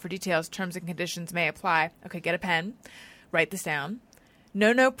today. Call for details. Terms and conditions may apply. Okay, get a pen. Write this down.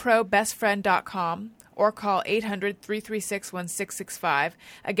 NoNoProBestFriend.com. or call 800-336-1665.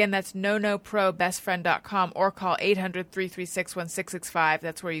 Again, that's NoNoProBestFriend.com or call 800-336-1665.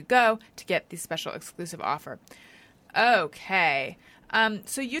 That's where you go to get the special exclusive offer. Okay.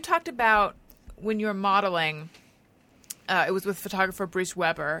 So you talked about when you were modeling, it was with photographer Bruce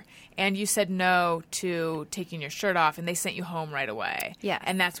Weber, and you said no to taking your shirt off, and they sent you home right away. Yeah.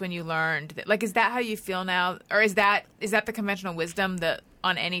 And that's when you learned that, like, is that how you feel now? Or is that the conventional wisdom that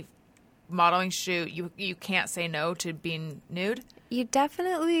on any modeling shoot you can't say no to being nude? You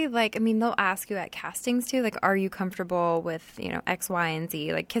definitely, they'll ask you at castings too, are you comfortable with, X, Y, and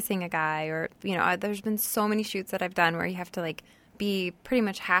Z, kissing a guy, or, there's been so many shoots that I've done where you have to be pretty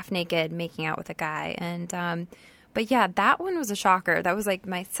much half naked making out with a guy. And but yeah, that one was a shocker. That was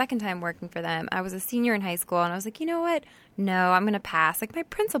my second time working for them. I was a senior in high school, and I was like, you know what, no, I'm gonna pass, my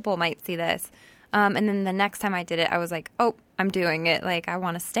principal might see this. And then the next time I did it, I was like, oh, I'm doing it. I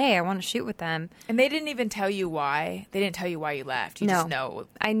want to stay. I want to shoot with them. And they didn't even tell you why? They didn't tell you why you left? You just know?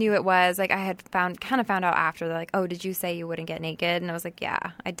 I knew it was. I had found out after. They're like, oh, did you say you wouldn't get naked? And I was like,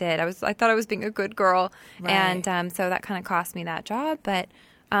 yeah, I did. I thought I was being a good girl. Right. And so that kind of cost me that job. But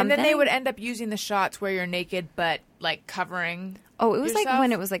and then they would end up using the shots where you're naked but, covering Oh, it was yourself?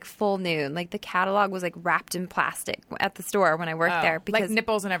 when it was full nude. The catalog was wrapped in plastic at the store when I worked there. Because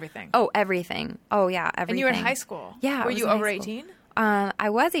nipples and everything. Oh, everything. Oh, yeah, everything. And you were in high school. Yeah. Were you over 18? I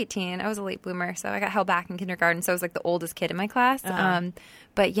was 18. I was a late bloomer, so I got held back in kindergarten. So I was the oldest kid in my class.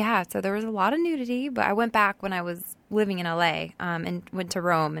 But yeah, so there was a lot of nudity. But I went back when I was living in LA and went to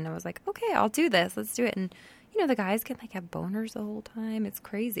Rome, and I was like, okay, I'll do this. Let's do it. And the guys can have boners the whole time. It's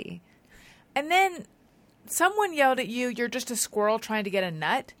crazy. And then someone yelled at you, "You're just a squirrel trying to get a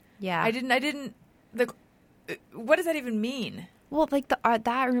nut." Yeah. I didn't. What does that even mean? Well,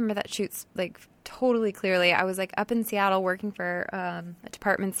 I remember that shoot's totally clearly. I was up in Seattle working for a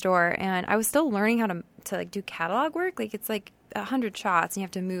department store, and I was still learning how to do catalog work. It's 100 shots, and you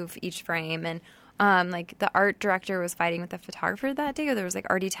have to move each frame. And the art director was fighting with the photographer that day, or there was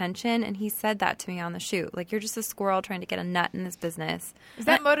already tension, and he said that to me on the shoot. You're just a squirrel trying to get a nut in this business. Is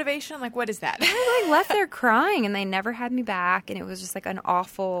that motivation? What is that? I left there crying, and they never had me back, and it was just an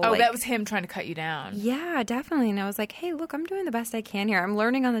awful. Oh, that was him trying to cut you down. Yeah, definitely. And I was like, hey, look, I'm doing the best I can here. I'm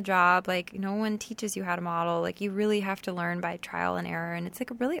learning on the job. No one teaches you how to model. You really have to learn by trial and error, and it's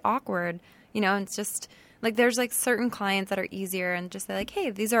really awkward. And it's just. There's certain clients that are easier and just say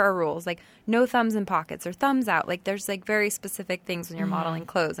hey, these are our rules. No thumbs in pockets or thumbs out. There's very specific things when you're modeling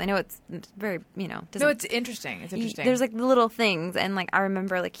clothes. I know it's very, No, it's interesting. It's interesting. There's little things. And I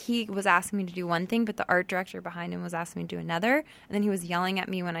remember he was asking me to do one thing, but the art director behind him was asking me to do another. And then he was yelling at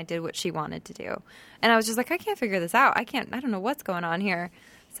me when I did what she wanted to do. And I was just I can't figure this out. I don't know what's going on here.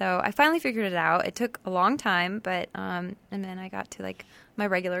 So I finally figured it out. It took a long time, but, and then I got to my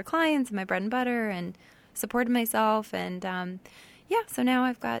regular clients and my bread and butter and supported myself, and so now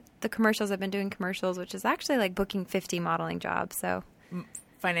I've got the commercials. I've been doing commercials, which is actually booking 50 modeling jobs. So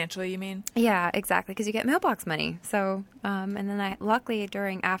financially, you mean? Yeah, exactly, because you get mailbox money. So and then luckily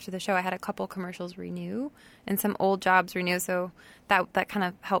after the show, I had a couple commercials renew and some old jobs renew. So that kind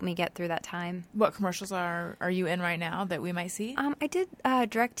of helped me get through that time. What commercials are you in right now that we might see? I did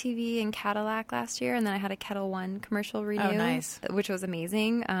DirecTV and Cadillac last year, and then I had a Kettle One commercial renew. Oh, nice. Which was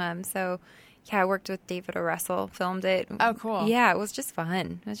amazing. Yeah, I worked with David O. Russell, filmed it. Oh, cool. Yeah, it was just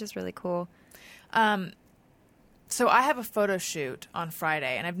fun. It was just really cool. So I have a photo shoot on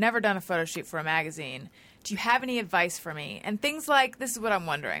Friday, and I've never done a photo shoot for a magazine. Do you have any advice for me? And things this is what I'm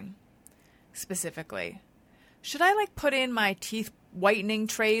wondering, specifically. Should I, put in my teeth whitening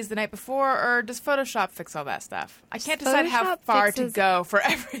trays the night before, or does Photoshop fix all that stuff? I can't decide how far to go for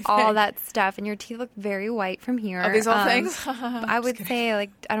everything. All that stuff, and your teeth look very white from here. Are these all things? I would say, I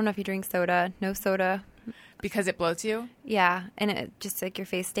don't know if you drink soda. No soda. Because it bloats you? Yeah, and it just your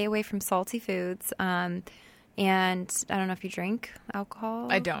face. Stay away from salty foods. And I don't know if you drink alcohol.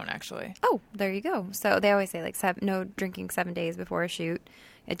 I don't, actually. Oh, there you go. So they always say, like, no drinking 7 days before a shoot.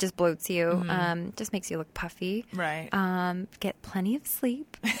 It just bloats you. Just makes you look puffy. Right. Get plenty of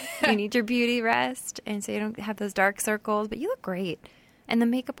sleep. You need your beauty rest. And so you don't have those dark circles. But you look great. And the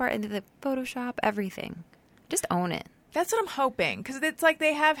makeup art, and the Photoshop, everything. Just own it. That's what I'm hoping. Because it's like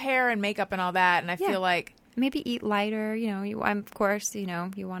they have hair and makeup and all that. And I feel like... Maybe eat lighter. You know, of course, you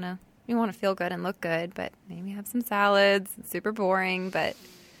know, you want to feel good and look good. But maybe have some salads. It's super boring, but...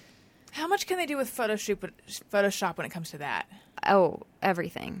 How much can they do with Photoshop when it comes to that? Oh,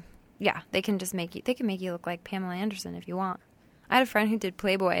 everything. Yeah, they can just make you look like Pamela Anderson if you want. I had a friend who did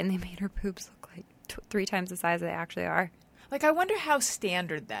Playboy, and they made her boobs look like 3 times the size they actually are. Like, I wonder how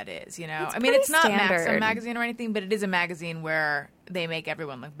standard that is, you know? It's I mean, it's not standard. Maxim magazine or anything, but it is a magazine where they make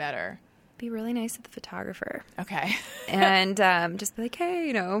everyone look better. Be really nice to the photographer. Okay. And just be like, hey,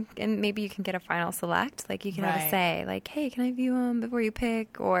 you know, and maybe you can get a final select. Like, you can have a say, like, hey, can I view them before you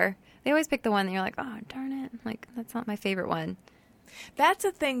pick? Or they always pick the one that you're like, oh, darn it. Like, that's not my favorite one. That's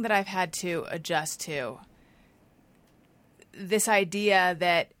a thing that I've had to adjust to. This idea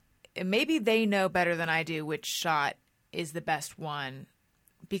that maybe they know better than I do which shot is the best one,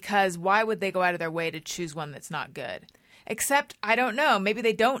 because why would they go out of their way to choose one that's not good? Except, I don't know. Maybe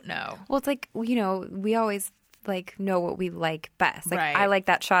they don't know. Well, it's like, you know, we always like know what we like best. Like, Right. I like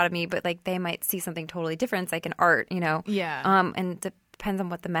that shot of me, but like they might see something totally different. It's like an art, you know? Yeah. And it depends on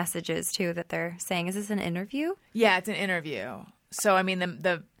what the message is too that they're saying. Is this an interview? Yeah, it's an interview. So, I mean,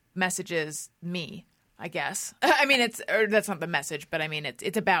 the message is me, I guess. I mean, that's not the message, but I mean,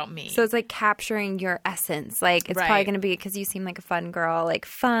 it's about me. So it's like capturing your essence. Like, it's probably Right. going to be because you seem like a fun girl, like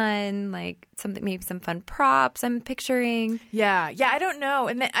fun, like something, maybe some fun props I'm picturing. Yeah, I don't know.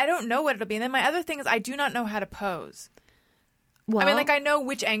 And then I don't know what it'll be. And then my other thing is I do not know how to pose. Well, I mean, like, I know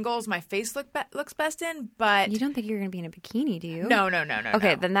which angles my face looks best in, but... you don't think you're going to be in a bikini, do you? No.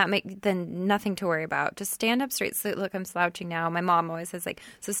 Okay, no. then nothing to worry about. Just stand up straight. So look, I'm slouching now. My mom always says, like,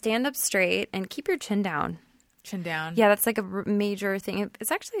 so stand up straight and keep your chin down. Chin down. Yeah, that's like a major thing.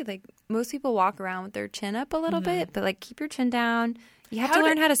 It's actually like most people walk around with their chin up a little bit, but like keep your chin down. You have to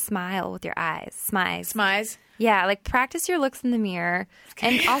learn how to smile with your eyes. Smize. Yeah, like practice your looks in the mirror.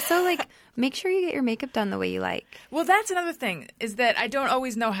 And also like make sure you get your makeup done the way you like. Well, that's another thing, is that I don't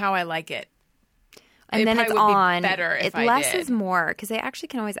always know how I like it. And It then it's probably would be on. better if I less did. is more because they actually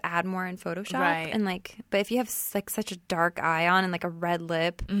can always add more in Photoshop. Right. And like, but if you have like such a dark eye on and like a red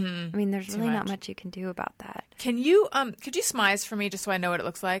lip, I mean, there's really not much you can do about that. Can you could you smize for me just so I know what it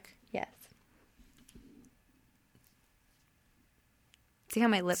looks like? Yes. See how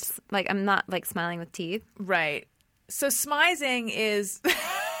my lips, like I'm not like smiling with teeth. Right. So smizing is for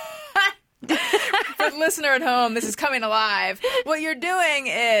the listener at home, this is coming alive. What you're doing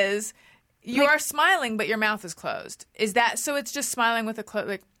is you are smiling, but your mouth is closed. Is that so? It's just smiling with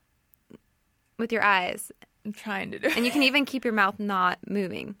With your eyes. I'm trying to do. And you can even keep your mouth not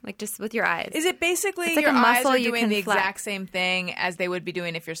moving, like just with your eyes. Is it basically It's like your a eyes muscle are you doing can the flex. exact same thing as they would be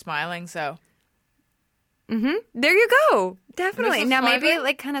doing if you're smiling? So There you go. Definitely. This is Now maybe smizing?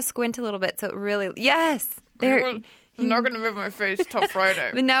 like kind of squint a little bit so it really, yes. There. I'm not going to move my face till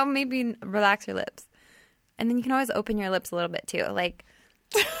Friday. But now maybe relax your lips. And then you can always open your lips a little bit too. Like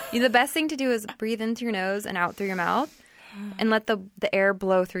the best thing to do is breathe in through your nose and out through your mouth and let the air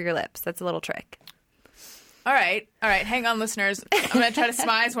blow through your lips. That's a little trick. All right. Hang on, listeners. I'm going to try to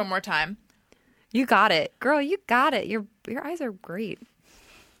smize one more time. You got it. Girl, you got it. Your eyes are great.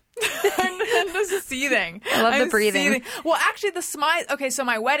 I'm just seething. I love the I'm breathing. seething. Well, actually, the smize. Okay, so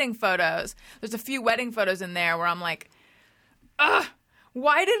my wedding photos. There's a few wedding photos in there where I'm like, ugh.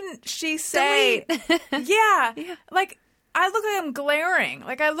 Why didn't she say? Yeah. Like I look like I'm glaring.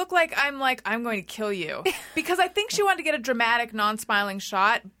 Like I look like I'm going to kill you because I think she wanted to get a dramatic, non-smiling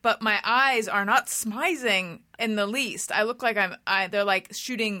shot, but my eyes are not smizing in the least. I look like they're like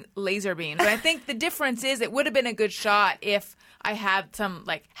shooting laser beams. And I think the difference is it would have been a good shot if I had some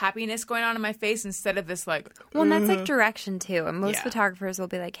like happiness going on in my face instead of this like. Well, and that's like direction too. And most Yeah. photographers will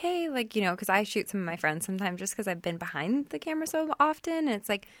be like, hey, like, you know, because I shoot some of my friends sometimes just because I've been behind the camera so often. And it's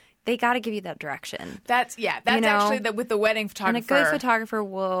like, they got to give you that direction. That's know? actually with the wedding photographer. And a good photographer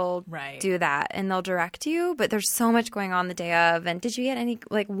will Right. do that and they'll direct you. But there's so much going on the day of. And did you get any,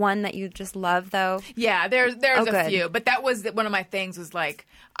 like, one that you just love though? Yeah, there's a good. few, but that was one of my things was like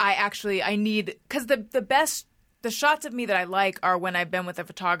I need because the shots of me that I like are when I've been with a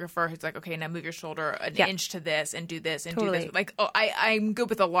photographer who's like, okay, now move your shoulder an inch to this and do this and do Totally. this. Like, I'm good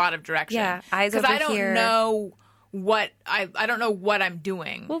with a lot of direction. Yeah, eyes because over I don't here. know what I don't know what I'm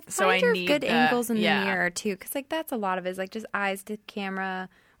doing. Well, so find I your need good angles in the yeah. mirror too, because like that's a lot of it is like just eyes to camera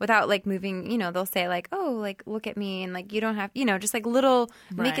without like moving. You know, they'll say like, "Oh, like look at me," and like you don't have, just like little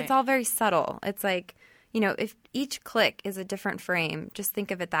make Right. it's all very subtle. It's like if each click is a different frame, just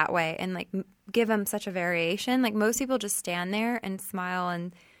think of it that way and like give them such a variation. Like most people just stand there and smile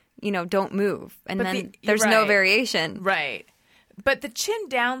and don't move, and But then you're there's no right. variation. Right. But the chin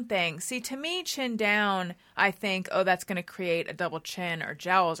down thing, see, to me, chin down, I think, oh, that's going to create a double chin or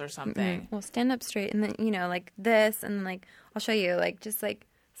jowls or something. Well, stand up straight and then, like this and like, I'll show you like just like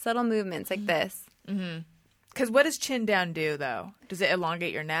subtle movements like this. Because what does chin down do, though? Does it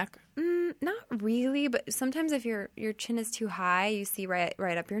elongate your neck? Not really, but sometimes if your chin is too high, you see right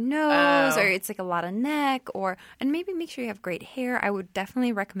up your nose or it's like a lot of neck and maybe make sure you have great hair. I would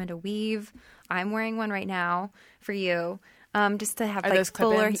definitely recommend a weave. I'm wearing one right now for you. Just to have Are like those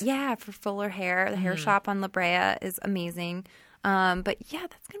fuller, clip-ins? for fuller hair. The hair shop on La Brea is amazing. But yeah,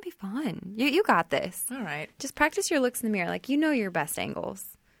 that's gonna be fun. You got this. All right. Just practice your looks in the mirror. Like your best angles.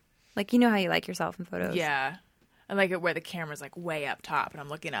 Like how you like yourself in photos. Yeah. I like it where the camera's like way up top and I'm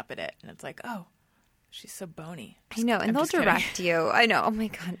looking up at it and it's like, oh, she's so bony. I know, and I'm they'll just kidding. direct you. I know. Oh my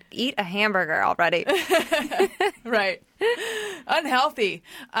God, eat a hamburger already. Right. Unhealthy.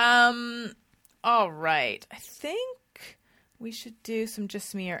 All right. I think we should do some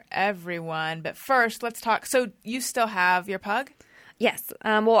Just Me or Everyone. But first, let's talk. So you still have your pug? Yes.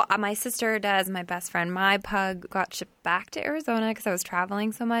 Well, my sister does, my best friend. My pug got shipped back to Arizona because I was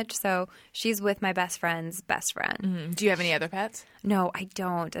traveling so much. So she's with my best friend's best friend. Do you have any other pets? No, I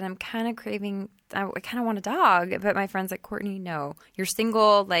don't. And I'm kind of craving, I kind of want a dog. But my friend's like, Courtney, no. You're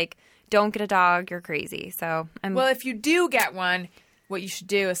single. Like, don't get a dog. You're crazy. So Well, if you do get one, what you should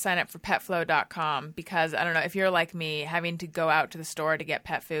do is sign up for petflow.com because, I don't know, if you're like me, having to go out to the store to get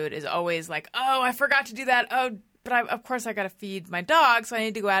pet food is always like, oh, I forgot to do that. Oh, but of course I got to feed my dog, so I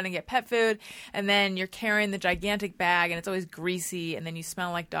need to go out and get pet food. And then you're carrying the gigantic bag, and it's always greasy, and then you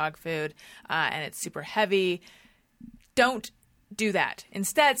smell like dog food, and it's super heavy. Don't do that.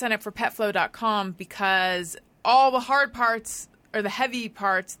 Instead, sign up for petflow.com because all the hard parts or the heavy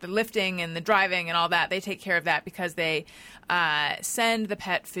parts, the lifting and the driving and all that, they take care of that because they send the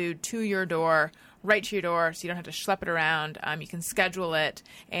pet food to your door, right to your door, so you don't have to schlep it around. You can schedule it,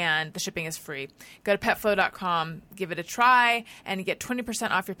 and the shipping is free. Go to petflow.com, give it a try, and get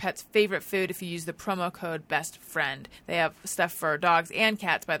 20% off your pet's favorite food if you use the promo code BESTFRIEND. They have stuff for dogs and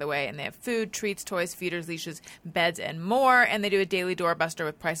cats, by the way, and they have food, treats, toys, feeders, leashes, beds, and more, and they do a daily doorbuster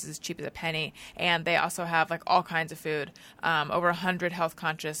with prices as cheap as a penny, and they also have like all kinds of food, over 100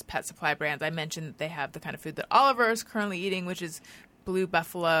 health-conscious pet supply brands. I mentioned that they have the kind of food that Oliver is currently eating, which is blue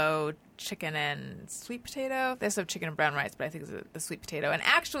buffalo, chicken and sweet potato. They also have chicken and brown rice, but I think it's the sweet potato. And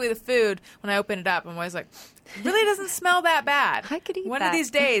actually the food, when I open it up, I'm always like, really doesn't smell that bad. I could eat One that. of these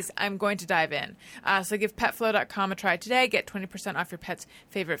days, I'm going to dive in. So give petflow.com a try today. Get 20% off your pet's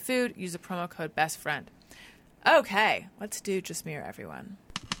favorite food. Use the promo code BESTFRIEND. Okay, let's do Just Me or Everyone.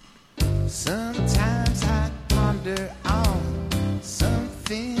 Sometimes I ponder on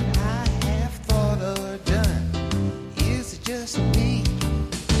something I have thought or done. Is it just me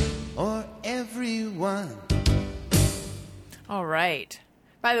or everyone? All right.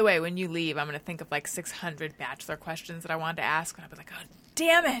 By the way, when you leave, I'm going to think of like 600 Bachelor questions that I wanted to ask, and I'll be like, oh,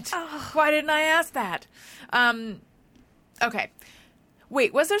 damn it. Why didn't I ask that? Okay.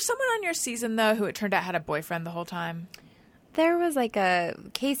 Wait, was there someone on your season, though, who it turned out had a boyfriend the whole time? There was like a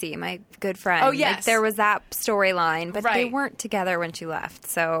Casey, my good friend. Oh, yes. Like, there was that storyline, but they Right. weren't together when she left.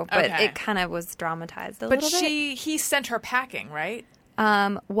 So, but Okay. it kind of was dramatized a But little bit. he sent her packing, right?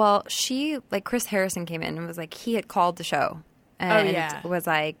 Well, she, like, Chris Harrison came in and was like, he had called the show. And yeah. was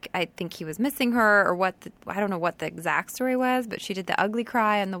like, I think he was missing her or what. I don't know what the exact story was, but she did the ugly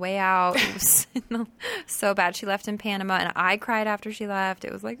cry on the way out. It was so bad. She left in Panama, and I cried after she left.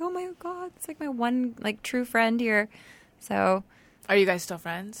 It was like, oh my God, it's like my one like true friend here. So, Are you guys still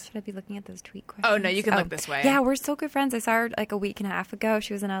friends? should I be looking at those tweet questions? Oh, no, you can look this way. Yeah, we're still good friends. I saw her like a week and a half ago.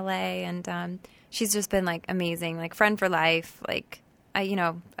 She was in LA, and she's just been like amazing, like friend for life. Like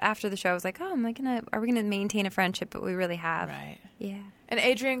after the show, I was like, oh, are we gonna maintain a friendship? But we really have. Right. Yeah. And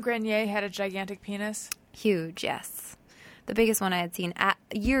Adrienne Grenier had a gigantic penis? Huge, yes. The biggest one I had seen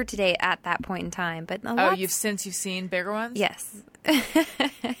year to date at that point in time. But You've seen bigger ones? Yes.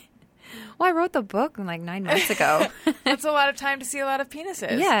 Well, I wrote the book like 9 months ago. That's a lot of time to see a lot of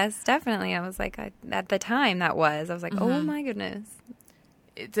penises. Yes, definitely. I was like, at the time I was like, oh my goodness.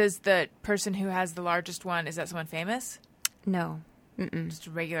 Does the person who has the largest one, is that someone famous? No. Mm-mm. Just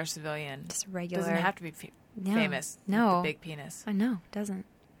a regular civilian? Just regular. Doesn't have to be No. famous. No. With the big penis. I know, it doesn't.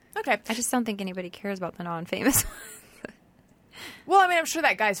 Okay. I just don't think anybody cares about the non-famous. Well, I mean, I'm sure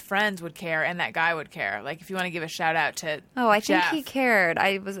that guy's friends would care, and that guy would care. Like, if you want to give a shout out to I think Jeff, he cared.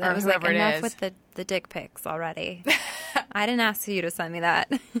 I was like, whoever it enough is. with the dick pics already. I didn't ask you to send me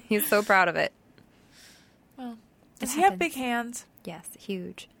that. He's so proud of it. Well, It does he have happens. big hands? Yes,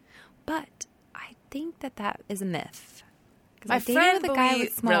 huge. But I think that is a myth. Because My I dated friend with a guy with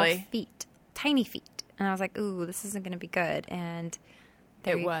believe- small really? feet, tiny feet, and I was like, "Ooh, this isn't going to be good." And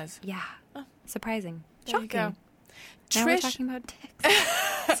there It you- was. yeah, surprising, There you shocking. go. Now we're Trish- talking about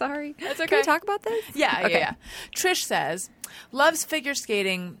dicks. Sorry, That's Can okay. we talk about this? Yeah, Okay. yeah. Trish says, loves figure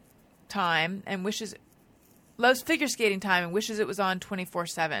skating time and wishes it was on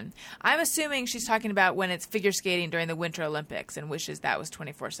 24/7. I'm assuming she's talking about when it's figure skating during the Winter Olympics and wishes that was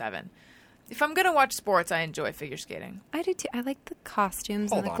 24/7. If I'm going to watch sports, I enjoy figure skating. I do too. I like the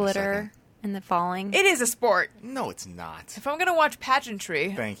costumes Hold and the on a glitter second. and the falling. It is a sport. No, it's not. If I'm going to watch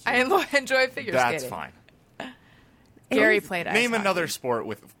pageantry, Thank you. I enjoy figure That's skating. fine. Gary played ice Name hockey. another sport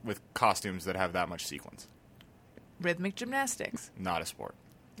with costumes that have that much sequence. Rhythmic gymnastics. Not a sport.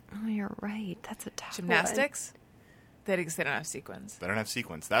 Oh, you're right. That's a tough one. Gymnastics? They don't have sequins. They don't have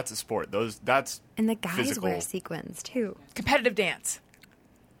sequence. That's a sport. That's And the guys physical. wear sequins too. Competitive dance.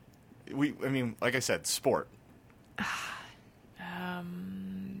 I mean, like I said, sport.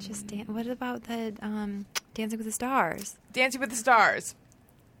 Just what about the Dancing with the Stars? Dancing with the Stars.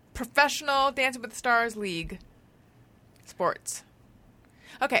 Professional Dancing with the Stars League. Sports.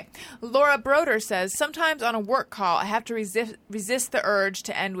 Okay. Laura Broder says, sometimes on a work call, I have to resist the urge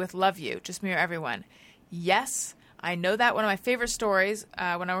to end with love you. Just mirror everyone. Yes, I know that. One of my favorite stories,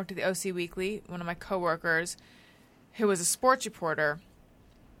 when I worked at the OC Weekly, one of my coworkers, who was a sports reporter,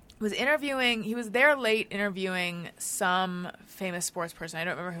 was interviewing, he was there late interviewing some famous sports person. I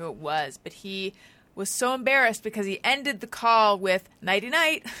don't remember who it was, but he was so embarrassed because he ended the call with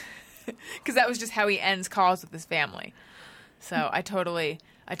nighty-night, because that was just how he ends calls with his family. So I totally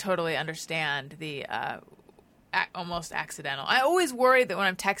understand the almost accidental. I always worry that when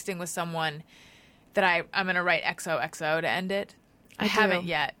I'm texting with someone that I'm going to write XOXO to end it. I do. haven't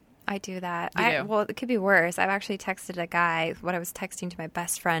yet. I do that. You do? Well, it could be worse. I've actually texted a guy what I was texting to my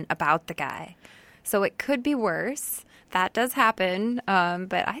best friend about the guy. So it could be worse. That does happen.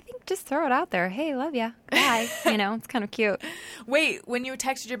 But I think just throw it out there. Hey, love ya. Bye. It's kind of cute. Wait, when you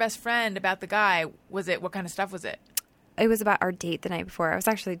texted your best friend about the guy, what kind of stuff was it? It was about our date the night before. I was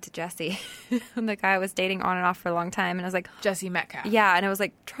actually to Jesse. And the guy I was dating on and off for a long time. And I was like, Jesse Metcalf. yeah. And I was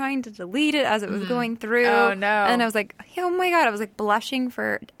like trying to delete it as it was going through. Oh, no. And I was like, oh my God. I was like blushing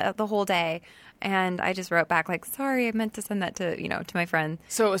for the whole day. And I just wrote back like, sorry, I meant to send that to, to my friend.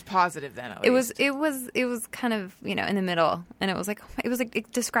 So it was positive then, at It least. was kind of, in the middle. And it was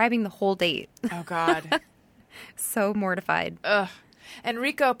like describing the whole date. Oh, God. So mortified. Ugh.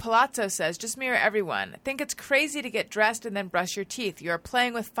 Enrico Palazzo says, just mirror everyone. Think it's crazy to get dressed and then brush your teeth. You're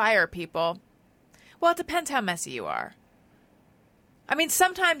playing with fire, people. Well, it depends how messy you are. I mean,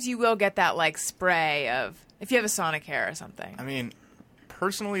 sometimes you will get that, spray of, if you have a sonic hair or something. I mean,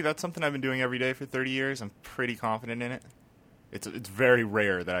 personally, that's something I've been doing every day for 30 years. I'm pretty confident in it. It's very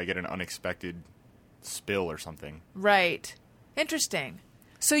rare that I get an unexpected spill or something. Right. Interesting.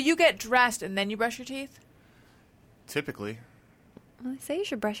 So you get dressed and then you brush your teeth? Typically. Well, they say you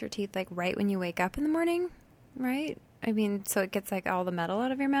should brush your teeth right when you wake up in the morning, right? I mean, so it gets all the metal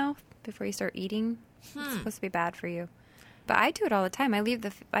out of your mouth before you start eating. It's supposed to be bad for you. But I do it all the time. I leave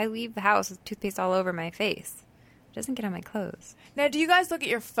the house with toothpaste all over my face. It doesn't get on my clothes. Now, do you guys look at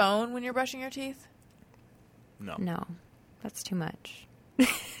your phone when you're brushing your teeth? No. No, that's too much.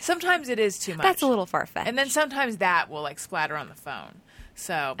 Sometimes it is too much. That's a little far-fetched. And then sometimes that will, splatter on the phone.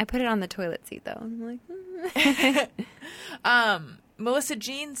 So, I put it on the toilet seat, though. I'm like, Melissa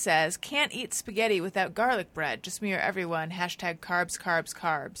Jean says, can't eat spaghetti without garlic bread. Just mirror everyone. Hashtag carbs, carbs,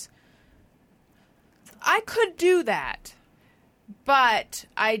 carbs. I could do that. But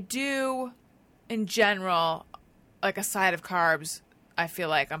I do, in general, a side of carbs, I feel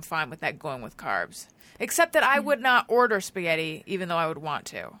like I'm fine with that going with carbs. Except that I would not order spaghetti, even though I would want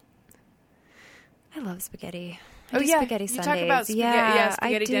to. I love spaghetti. Oh, do yeah. spaghetti You Sundays. talk about spaghetti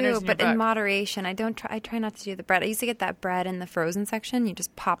I do, dinners in your but in book. moderation. I try not to do the bread. I used to get that bread in the frozen section. You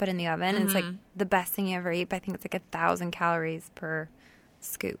just pop it in the oven, and it's the best thing you ever eat. But I think it's 1,000 calories per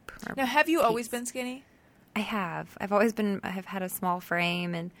scoop. Now, have you always been skinny? I have. I have had a small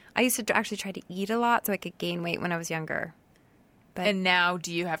frame, and I used to actually try to eat a lot so I could gain weight when I was younger. But And now,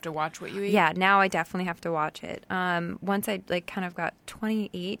 do you have to watch what you eat? yeah, now I definitely have to watch it. Once I kind of got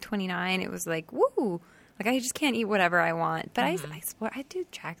 28, 29, it was woo! Like, I just can't eat whatever I want. But I do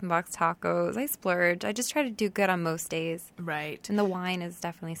Jack in the Box tacos. I splurge. I just try to do good on most days. Right. And the wine is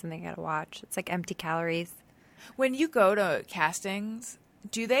definitely something I got to watch. It's like empty calories. When you go to castings,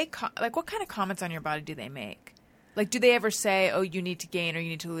 do they what kind of comments on your body do they make? Like, do they ever say, "Oh, you need to gain, or you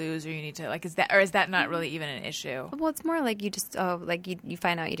need to lose, or you need to is that not really even an issue?" Well, it's more like you just you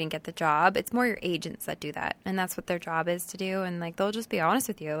find out you didn't get the job. It's more your agents that do that, and that's what their job is to do. And like they'll just be honest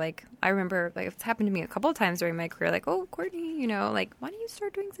with you. Like I remember, like it's happened to me a couple of times during my career. Like, "Oh, Courtney, like why don't you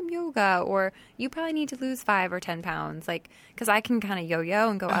start doing some yoga?" Or "You probably need to lose 5 or 10 pounds." Like because I can kind of yo-yo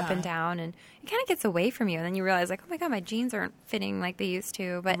and go up and down, and it kind of gets away from you. And then you realize, like, oh my god, my jeans aren't fitting like they used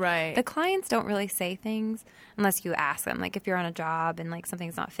to. But the clients don't really say things unless you ask them. Like if you're on a job and like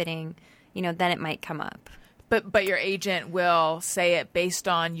something's not fitting, then it might come up. But your agent will say it based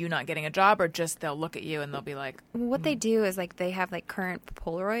on you not getting a job, or just they'll look at you and they'll be like... What they do is like they have like current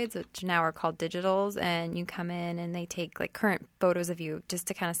Polaroids, which now are called digitals, and you come in and they take like current photos of you just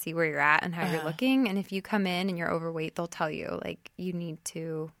to kind of see where you're at and how you're looking. And if you come in and you're overweight, they'll tell you like you need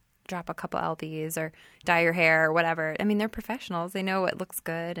to drop a couple lbs or dye your hair or whatever. I mean, they're professionals. They know what looks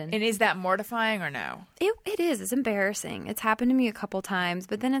good. And is that mortifying or no? It is. It's embarrassing. It's happened to me a couple times.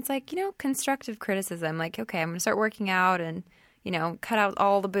 But then it's like, constructive criticism. Like, okay, I'm going to start working out and, cut out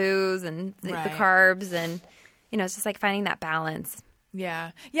all the booze and the carbs. And, it's just like finding that balance.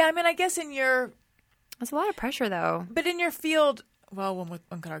 Yeah. Yeah, I mean, I guess It's a lot of pressure, though. But in your field, well, one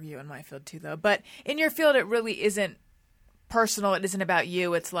could argue in my field, too, though. But in your field, it really isn't personal. It isn't about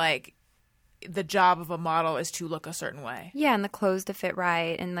you. It's like the job of a model is to look a certain way. Yeah, and the clothes to fit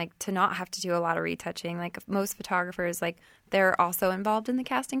right, and like to not have to do a lot of retouching. Like most photographers, like they're also involved in the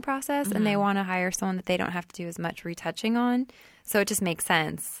casting process, and they want to hire someone that they don't have to do as much retouching on. So it just makes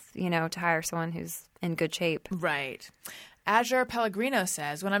sense, to hire someone who's in good shape. Right. Azure Pellegrino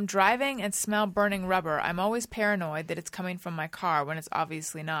says, when I'm driving and smell burning rubber, I'm always paranoid that it's coming from my car when it's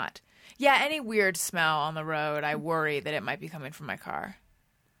obviously not. Yeah, any weird smell on the road, I worry that it might be coming from my car.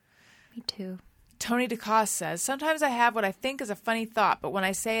 Me too. Tony DeCoste says, sometimes I have what I think is a funny thought, but when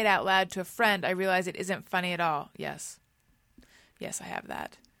I say it out loud to a friend, I realize it isn't funny at all. Yes. Yes, I have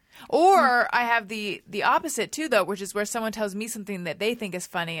that. Or I have the opposite, too, though, which is where someone tells me something that they think is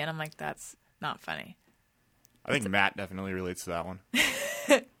funny, and I'm like, that's not funny. I think Matt definitely relates to that one.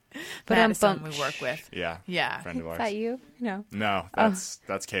 But Matt is someone we work with. Yeah. Yeah. Friend of ours. Is that you? No. No, that's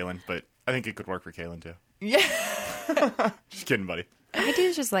Kaylin, but I think it could work for Kaylin, too. Yeah. Just kidding, buddy. I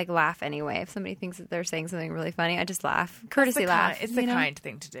do just like laugh anyway. If somebody thinks that they're saying something really funny, I just laugh. Courtesy laugh. It's the kind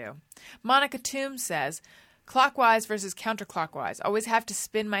thing to do. Monica Toombs says, clockwise versus counterclockwise. Always have to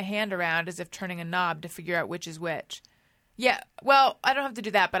spin my hand around as if turning a knob to figure out which is which. Yeah, well, I don't have to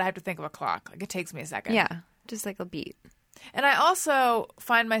do that, but I have to think of a clock. Like, it takes me a second. Yeah, just like a beat. And I also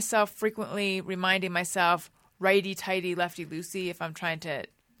find myself frequently reminding myself righty-tighty, lefty-loosey if I'm trying to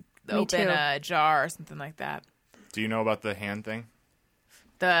open a jar or something like that. Do you know about the hand thing?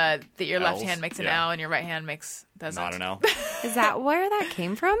 That your left L's? hand makes an L and your right hand doesn't. Not an L. Is that where that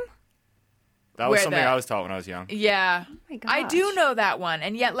came from? That was something I was taught when I was young. Yeah. Oh my gosh. I do know that one,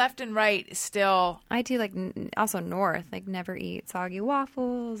 and yet left and right is still... I do like also north, like never eat soggy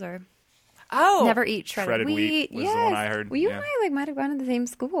waffles or never eat shredded wheat. Was the one I heard. Well, you and I might have gone to the same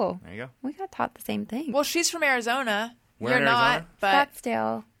school. There you go. We got taught the same thing. Well, she's from Arizona. Where You're in not, Arizona? but...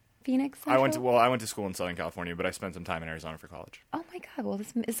 Scottsdale. Phoenix I went Central? to school in Southern California, but I spent some time in Arizona for college. Oh my god! Well,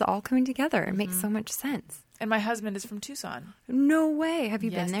 this is all coming together. It makes so much sense. And my husband is from Tucson. No way! Have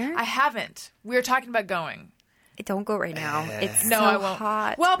you Yes. been there? I haven't. We were talking about going. Don't go right now. It's No, so I won't.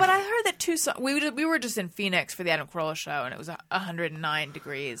 hot. Well, but I heard that Tucson... We were just in Phoenix for the Adam Carolla show, and it was 109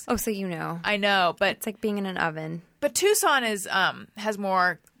 degrees. Oh, so you know. I know, but... It's like being in an oven. But Tucson is has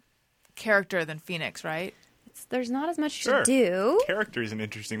more character than Phoenix, right? There's not as much Sure. to do. Character is an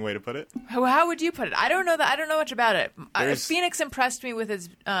interesting way to put it. How would you put it? I don't know that. I don't know much about it. There's- Phoenix impressed me with its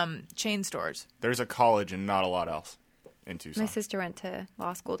chain stores. There's a college and not a lot else in Tucson. My sister went to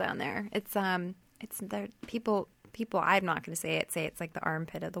law school down there. It's there people. I'm not going to say it's like the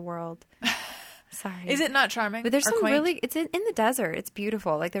armpit of the world. Sorry. Is it not charming? But there's or some quaint? really. It's in the desert. It's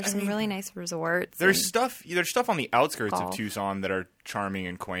beautiful. Like there's some really nice resorts. There's stuff on the outskirts Golf. of Tucson that are charming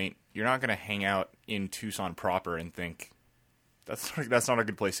and quaint. You're not going to hang out in Tucson proper and think that's not a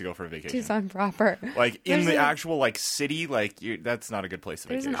good place to go for a vacation. Tucson proper. Like in There's the a- actual like city, like that's not a good place to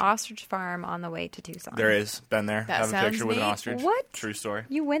There's vacation. an ostrich farm on the way to Tucson. There is. Been there. That Have a sounds picture with an neat. ostrich. What? True story.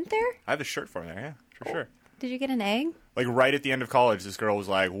 You went there? I have a shirt for there. Yeah, for sure. Did you get an egg? Like right at the end of college, this girl was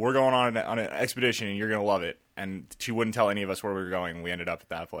like, "We're going on an expedition, and you're gonna love it." And she wouldn't tell any of us where we were going. And we ended up at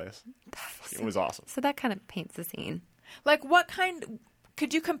that place. It was awesome. So that kind of paints the scene. Like what kind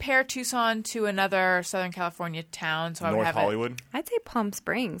could you compare Tucson to another Southern California town? So I would North have Hollywood. I'd say Palm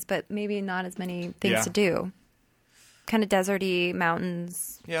Springs, but maybe not as many things Yeah. to do. Kind of deserty,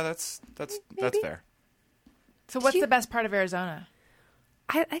 mountains. Yeah, that's Maybe. fair. So what's you- the best part of Arizona?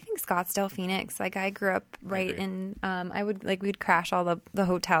 I think Scottsdale, Phoenix. Like I grew up right agree. in. We'd crash all the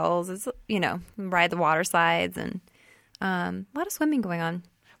hotels. It's, ride the water slides and a lot of swimming going on.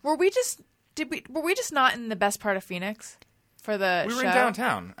 Were we just not in the best part of Phoenix for the We show? were in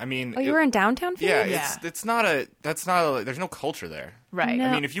downtown. I mean, Oh, you were in downtown yeah, Phoenix? it's not a. There's no culture there. Right. No,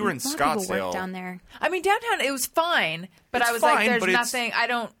 I mean, if you were in a lot of people Scottsdale- work down there. I mean, downtown, it was fine, but It's I was like, fine, there's but it's- nothing, I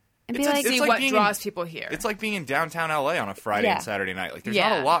don't It'd be like, see like what being in- draws people here. It's like being in downtown LA on a Friday Yeah. and Saturday night. Like, there's Yeah.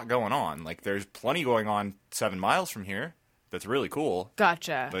 not a lot going on. Like, there's plenty going on 7 miles from here. That's really cool.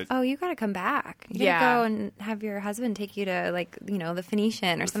 Gotcha. But oh, you got to come back. You got to Yeah. go and have your husband take you to the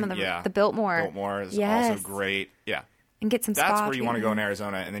Phoenician or some of the Biltmore. Biltmore is Yes. also great. Yeah. And get some That's spa where you want to go in treatment.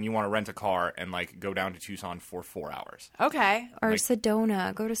 Arizona, and then you want to rent a car and like go down to Tucson for 4 hours. Okay. Or like-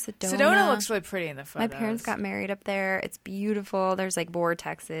 Sedona. Go to Sedona. Sedona looks really pretty in the My photos. parents got married up there. It's beautiful. There's like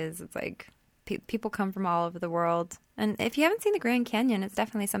vortexes. It's like people come from all over the world. And if you haven't seen the Grand Canyon, it's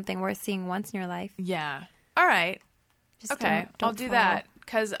definitely something worth seeing once in your life. Yeah. All right. Just Okay. don't I'll do fall. that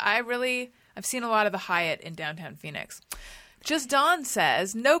because I've seen a lot of the Hyatt in downtown Phoenix. Just Dawn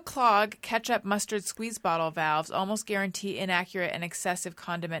says, no clog ketchup mustard squeeze bottle valves almost guarantee inaccurate and excessive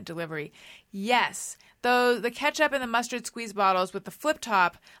condiment delivery. Yes, though the ketchup and the mustard squeeze bottles with the flip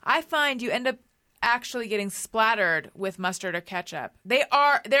top, I find you end up actually getting splattered with mustard or ketchup.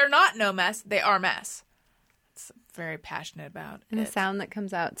 They're not no mess, they are mess. It's very passionate about And it. the sound that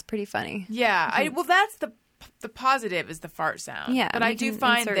comes out, it's pretty funny. Yeah, well that's the positive is the fart sound. Yeah, but we I do can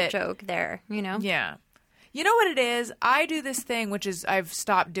find insert that joke there, Yeah. You know what it is? I do this thing, which is I've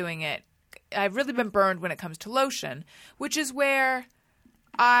stopped doing it. I've really been burned when it comes to lotion, which is where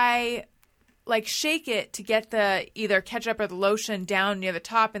I like shake it to get the either ketchup or the lotion down near the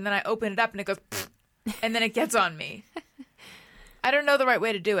top, and then I open it up and it goes, and then it gets on me. I don't know the right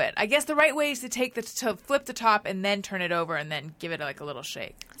way to do it. I guess the right way is to flip the top and then turn it over and then give it like a little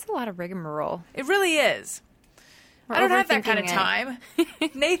shake. It's a lot of rigmarole. It really is. We're I don't have that kind of overthinking it.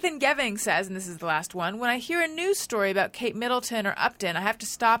 time. Nathan Geving says, and this is the last one, when I hear a news story about Kate Middleton or Upton, I have to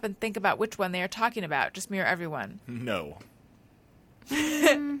stop and think about which one they are talking about. Just mirror everyone. No.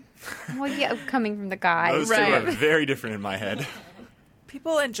 Well, yeah, coming from the guy. Those Right. two are very different in my head.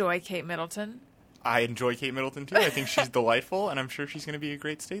 People enjoy Kate Middleton. I enjoy Kate Middleton too. I think she's delightful, and I'm sure she's going to be a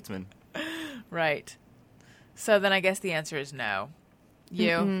great statesman. Right. So then I guess the answer is no.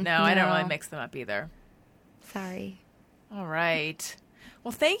 You? No, I don't no. really mix them up either. Sorry. All right.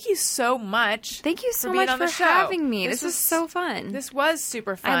 Well, thank you so much. Thank you so being much on the for show. having me. This was is so fun. This was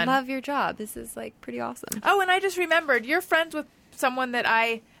super fun. I love your job. This is like pretty awesome. Oh, and I just remembered, you're friends with someone that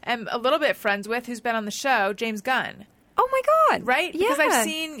I am a little bit friends with who's been on the show, James Gunn, Oh my God. right? Yeah. Because I've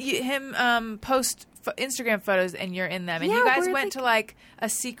seen him post Instagram photos and you're in them. And Yeah, you guys we're went like- to like a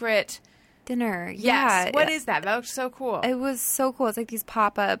secret... dinner. Yes. Yeah. What is that? That looks so cool. It was so cool. It's like these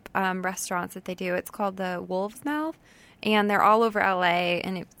pop-up restaurants that they do. It's called the Wolf's Mouth, and they're all over LA.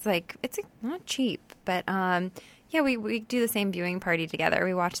 And it's like not cheap, but yeah, we do the same viewing party together.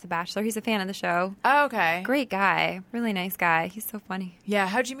 We watch The Bachelor. He's a fan of the show. Oh, okay. Great guy, really nice guy. He's so funny. Yeah.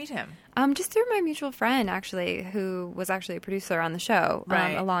 How'd you meet him? Just through my mutual friend, actually, who was actually a producer on the show,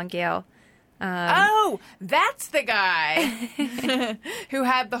 Right. Alon Gale. Oh, that's the guy who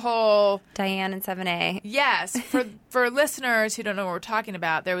had the whole... Diane and 7A. Yes. For listeners who don't know what we're talking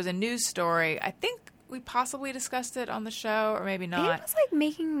about, there was a news story. I think we possibly discussed it on the show, or maybe It not. was like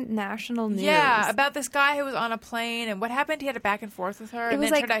making national news. Yeah, about this guy who was on a plane, and what happened? He had a back and forth with her, It and was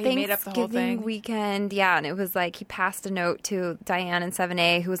then it like turned out he made up the whole Thanksgiving thing. weekend, yeah, and it was like he passed a note to Diane and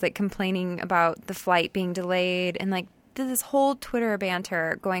 7A, who was like complaining about the flight being delayed, and like did this whole Twitter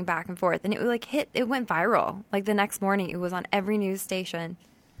banter going back and forth, and it like it went viral. Like the next morning, it was on every news station.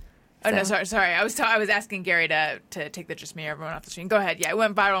 Oh no, So- sorry. I was asking Gary to take the just me everyone off the screen. Go ahead. Yeah, it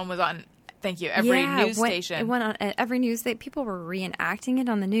went viral and was on. Thank you. Every news station. It went on every news station. People were reenacting it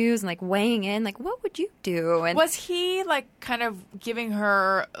on the news and like weighing in, like, what would you do? And Was he like kind of giving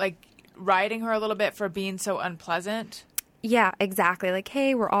her like riding her a little bit for being so unpleasant? yeah, exactly. Like,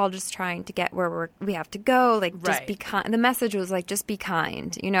 hey, we're all just trying to get where we have to go. Like, just Right. be kind. The message was like, just be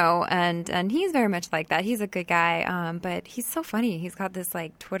kind, And he's very much like that. He's a good guy, but he's so funny. He's got this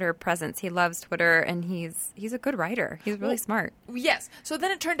like Twitter presence. He loves Twitter, and he's a good writer. He's really smart. Yes. So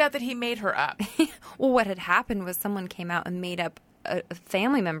then it turned out that he made her up. Well, what had happened was someone came out and made up a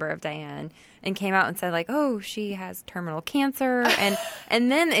family member of Diane and came out and said like, oh, she has terminal cancer.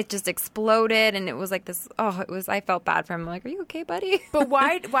 And then it just exploded. And it was like this, I felt bad for him. I'm like, are you okay, buddy? But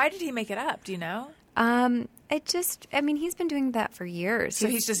why did he make it up? Do you know? He's been doing that for years. So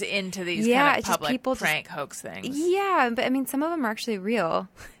he's just into these kind of public prank hoax things. Yeah, but I mean, some of them are actually real.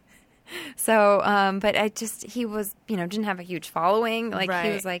 So, but he was, didn't have a huge following. Like,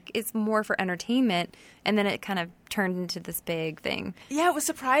 He was like, it's more for entertainment. And then it kind of turned into this big thing. Yeah, it was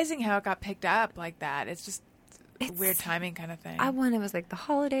surprising how it got picked up like that. It's weird timing kind of thing. It was like the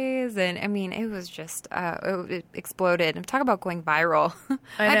holidays. And I mean, it was just, it exploded. And talk about going viral.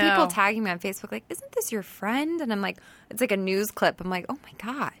 I had people tagging me on Facebook like, isn't this your friend? And I'm like, it's like a news clip. I'm like, oh my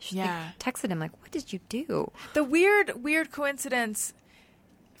gosh. Yeah. I texted him like, what did you do? The weird coincidence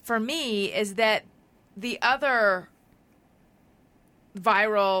for me is that the other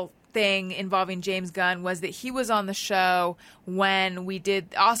viral thing involving James Gunn was that he was on the show when we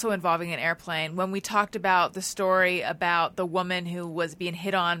did, also involving an airplane, when we talked about the story about the woman who was being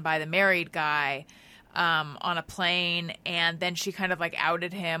hit on by the married guy on a plane, and then she kind of like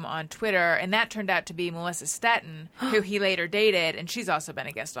outed him on Twitter, and that turned out to be Melissa Stetton, who he later dated, and she's also been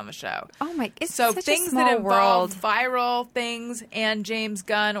a guest on the show. Oh my! It's so such things a small that involve world. viral things and James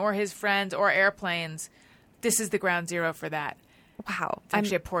Gunn or his friends or airplanes, this is the ground zero for that. Wow. It's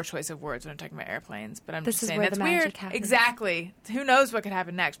actually a poor choice of words when I'm talking about airplanes, but I'm This just is saying where that's the weird. magic happens. Exactly. Who knows what could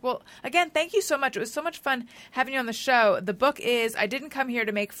happen next? Well, again, thank you so much. It was so much fun having you on the show. The book is I Didn't Come Here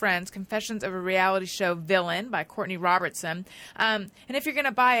to Make Friends, Confessions of a Reality Show Villain by Courtney Robertson. And if you're going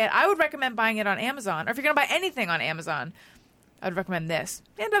to buy it, I would recommend buying it on Amazon. Or if you're going to buy anything on Amazon, I would recommend this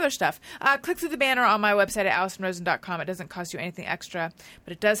and other stuff. Click through the banner on my website at AlisonRosen.com. It doesn't cost you anything extra,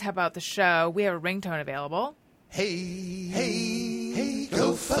 but it does help out the show. We have a ringtone available. Hey,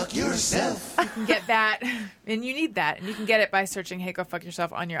 go fuck yourself. You can get that, and you need that, and you can get it by searching Hey Go Fuck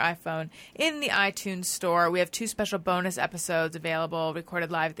Yourself on your iPhone in the iTunes store. We have 2 special bonus episodes available, recorded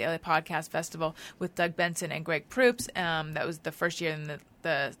live at the LA Podcast Festival with Doug Benson and Greg Proops. That was the first year, and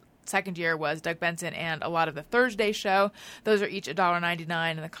the second year was Doug Benson and a lot of the Thursday show. Those are each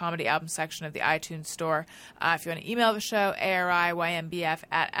 $1.99 in the comedy album section of the iTunes store. If you want to email the show,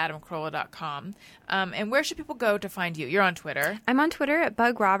 ariYmbf@adamcarolla.com. And where should people go to find you? You're on Twitter. I'm on Twitter at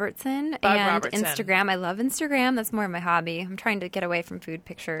Bug Robertson Instagram. I love Instagram. That's more of my hobby. I'm trying to get away from food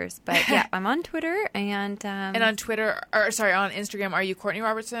pictures. But yeah, I'm on Twitter. And on Twitter, on Instagram, are you Courtney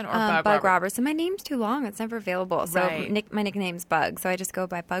Robertson or Bug Robertson? My name's too long. It's never available. So Right. my nickname's Bug. So I just go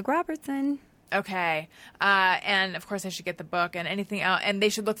by Bug Robertson. Okay. And, of course, I should get the book and anything else. And they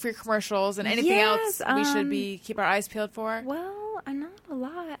should look for your commercials and anything else we should keep our eyes peeled for. Well, I'm not a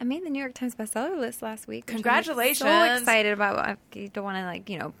lot. I made the New York Times bestseller list last week. Congratulations. I'm so excited about. I don't want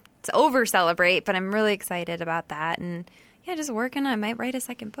to to over celebrate, but I'm really excited about that. And yeah, just working. I might write a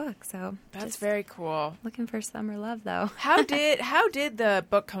second book. So that's very cool. Looking for summer love, though. How did the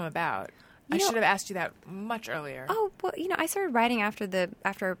book come about? I should have asked you that much earlier. Oh, well, I started writing after the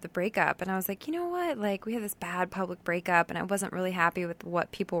breakup, and I was like, you know what? Like, we had this bad public breakup, and I wasn't really happy with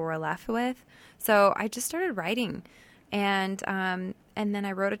what people were left with. So I just started writing, and then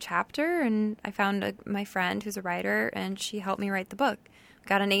I wrote a chapter, and I found my friend who's a writer, and she helped me write the book.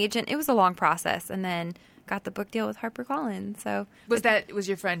 Got an agent. It was a long process, and then got the book deal with HarperCollins. So was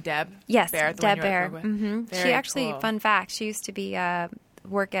your friend Deb? Yes, Bear, Deb Bear. Mm-hmm. She actually, cool. Fun fact, she used to be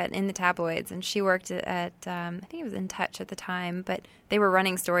work in the tabloids, and she worked at I think it was In Touch at the time, but they were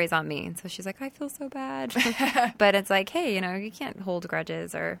running stories on me, and so she's like, I feel so bad. But it's like, hey, you can't hold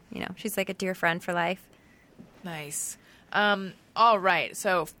grudges, or she's like a dear friend for life. Nice. All right,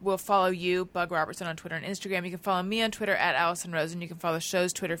 so we'll follow you, Bug Robertson, on Twitter and Instagram. You can follow me on Twitter at Alison Rosen. You can follow the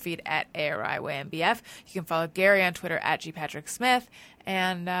show's Twitter feed at ARIYMBF. You can follow Gary on Twitter at GPatrickSmith.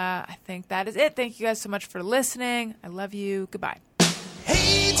 And I think that is it. Thank you guys so much for listening. I love you. Goodbye.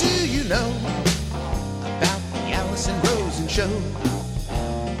 Hey, do you know about the Alison Rosen Show?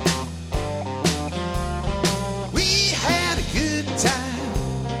 We had a good time,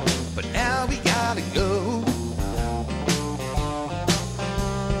 but now we gotta go.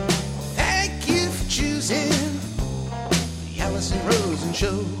 Thank you for choosing the Alison Rosen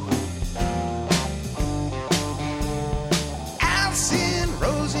Show. Alison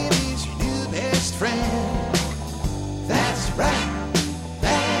Rosen is your new best friend. That's right.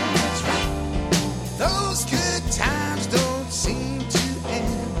 Those good times don't seem to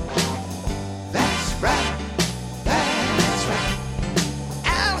end. That's right, that's right.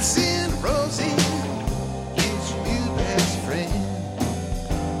 Alison Rosen is your new best friend.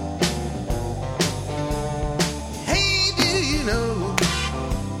 Hey, do you know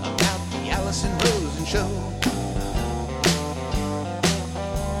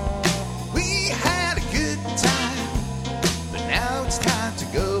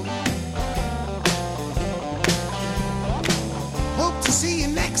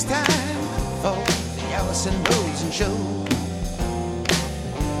Alison Rosen Show.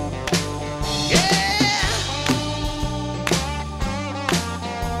 Yeah!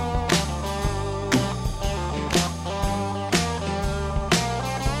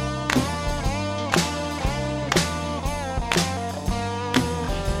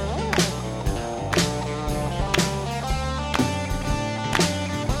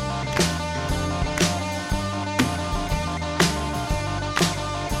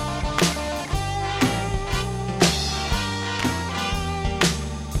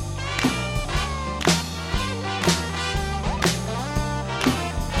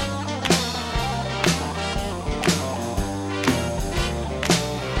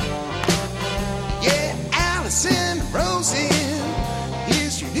 Yeah, Alison Rosen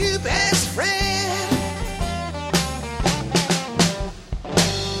is your new best friend.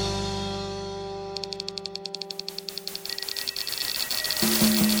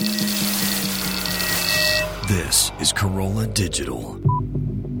 This is Corolla Digital.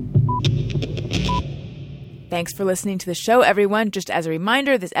 Thanks for listening to the show, everyone. Just as a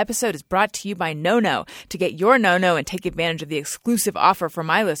reminder, this episode is brought to you by NoNo. To get your NoNo and take advantage of the exclusive offer for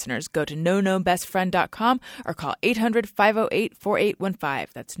my listeners, go to nonobestfriend.com or call 800-508-4815.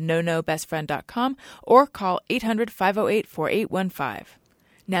 That's nonobestfriend.com or call 800-508-4815.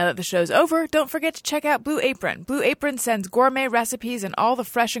 Now that the show's over, don't forget to check out Blue Apron. Blue Apron sends gourmet recipes and all the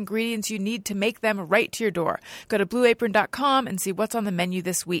fresh ingredients you need to make them right to your door. Go to blueapron.com and see what's on the menu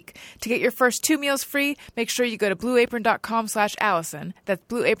this week. To get your first 2 meals free, make sure you go to blueapron.com/Alison. That's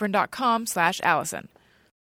blueapron.com/Alison.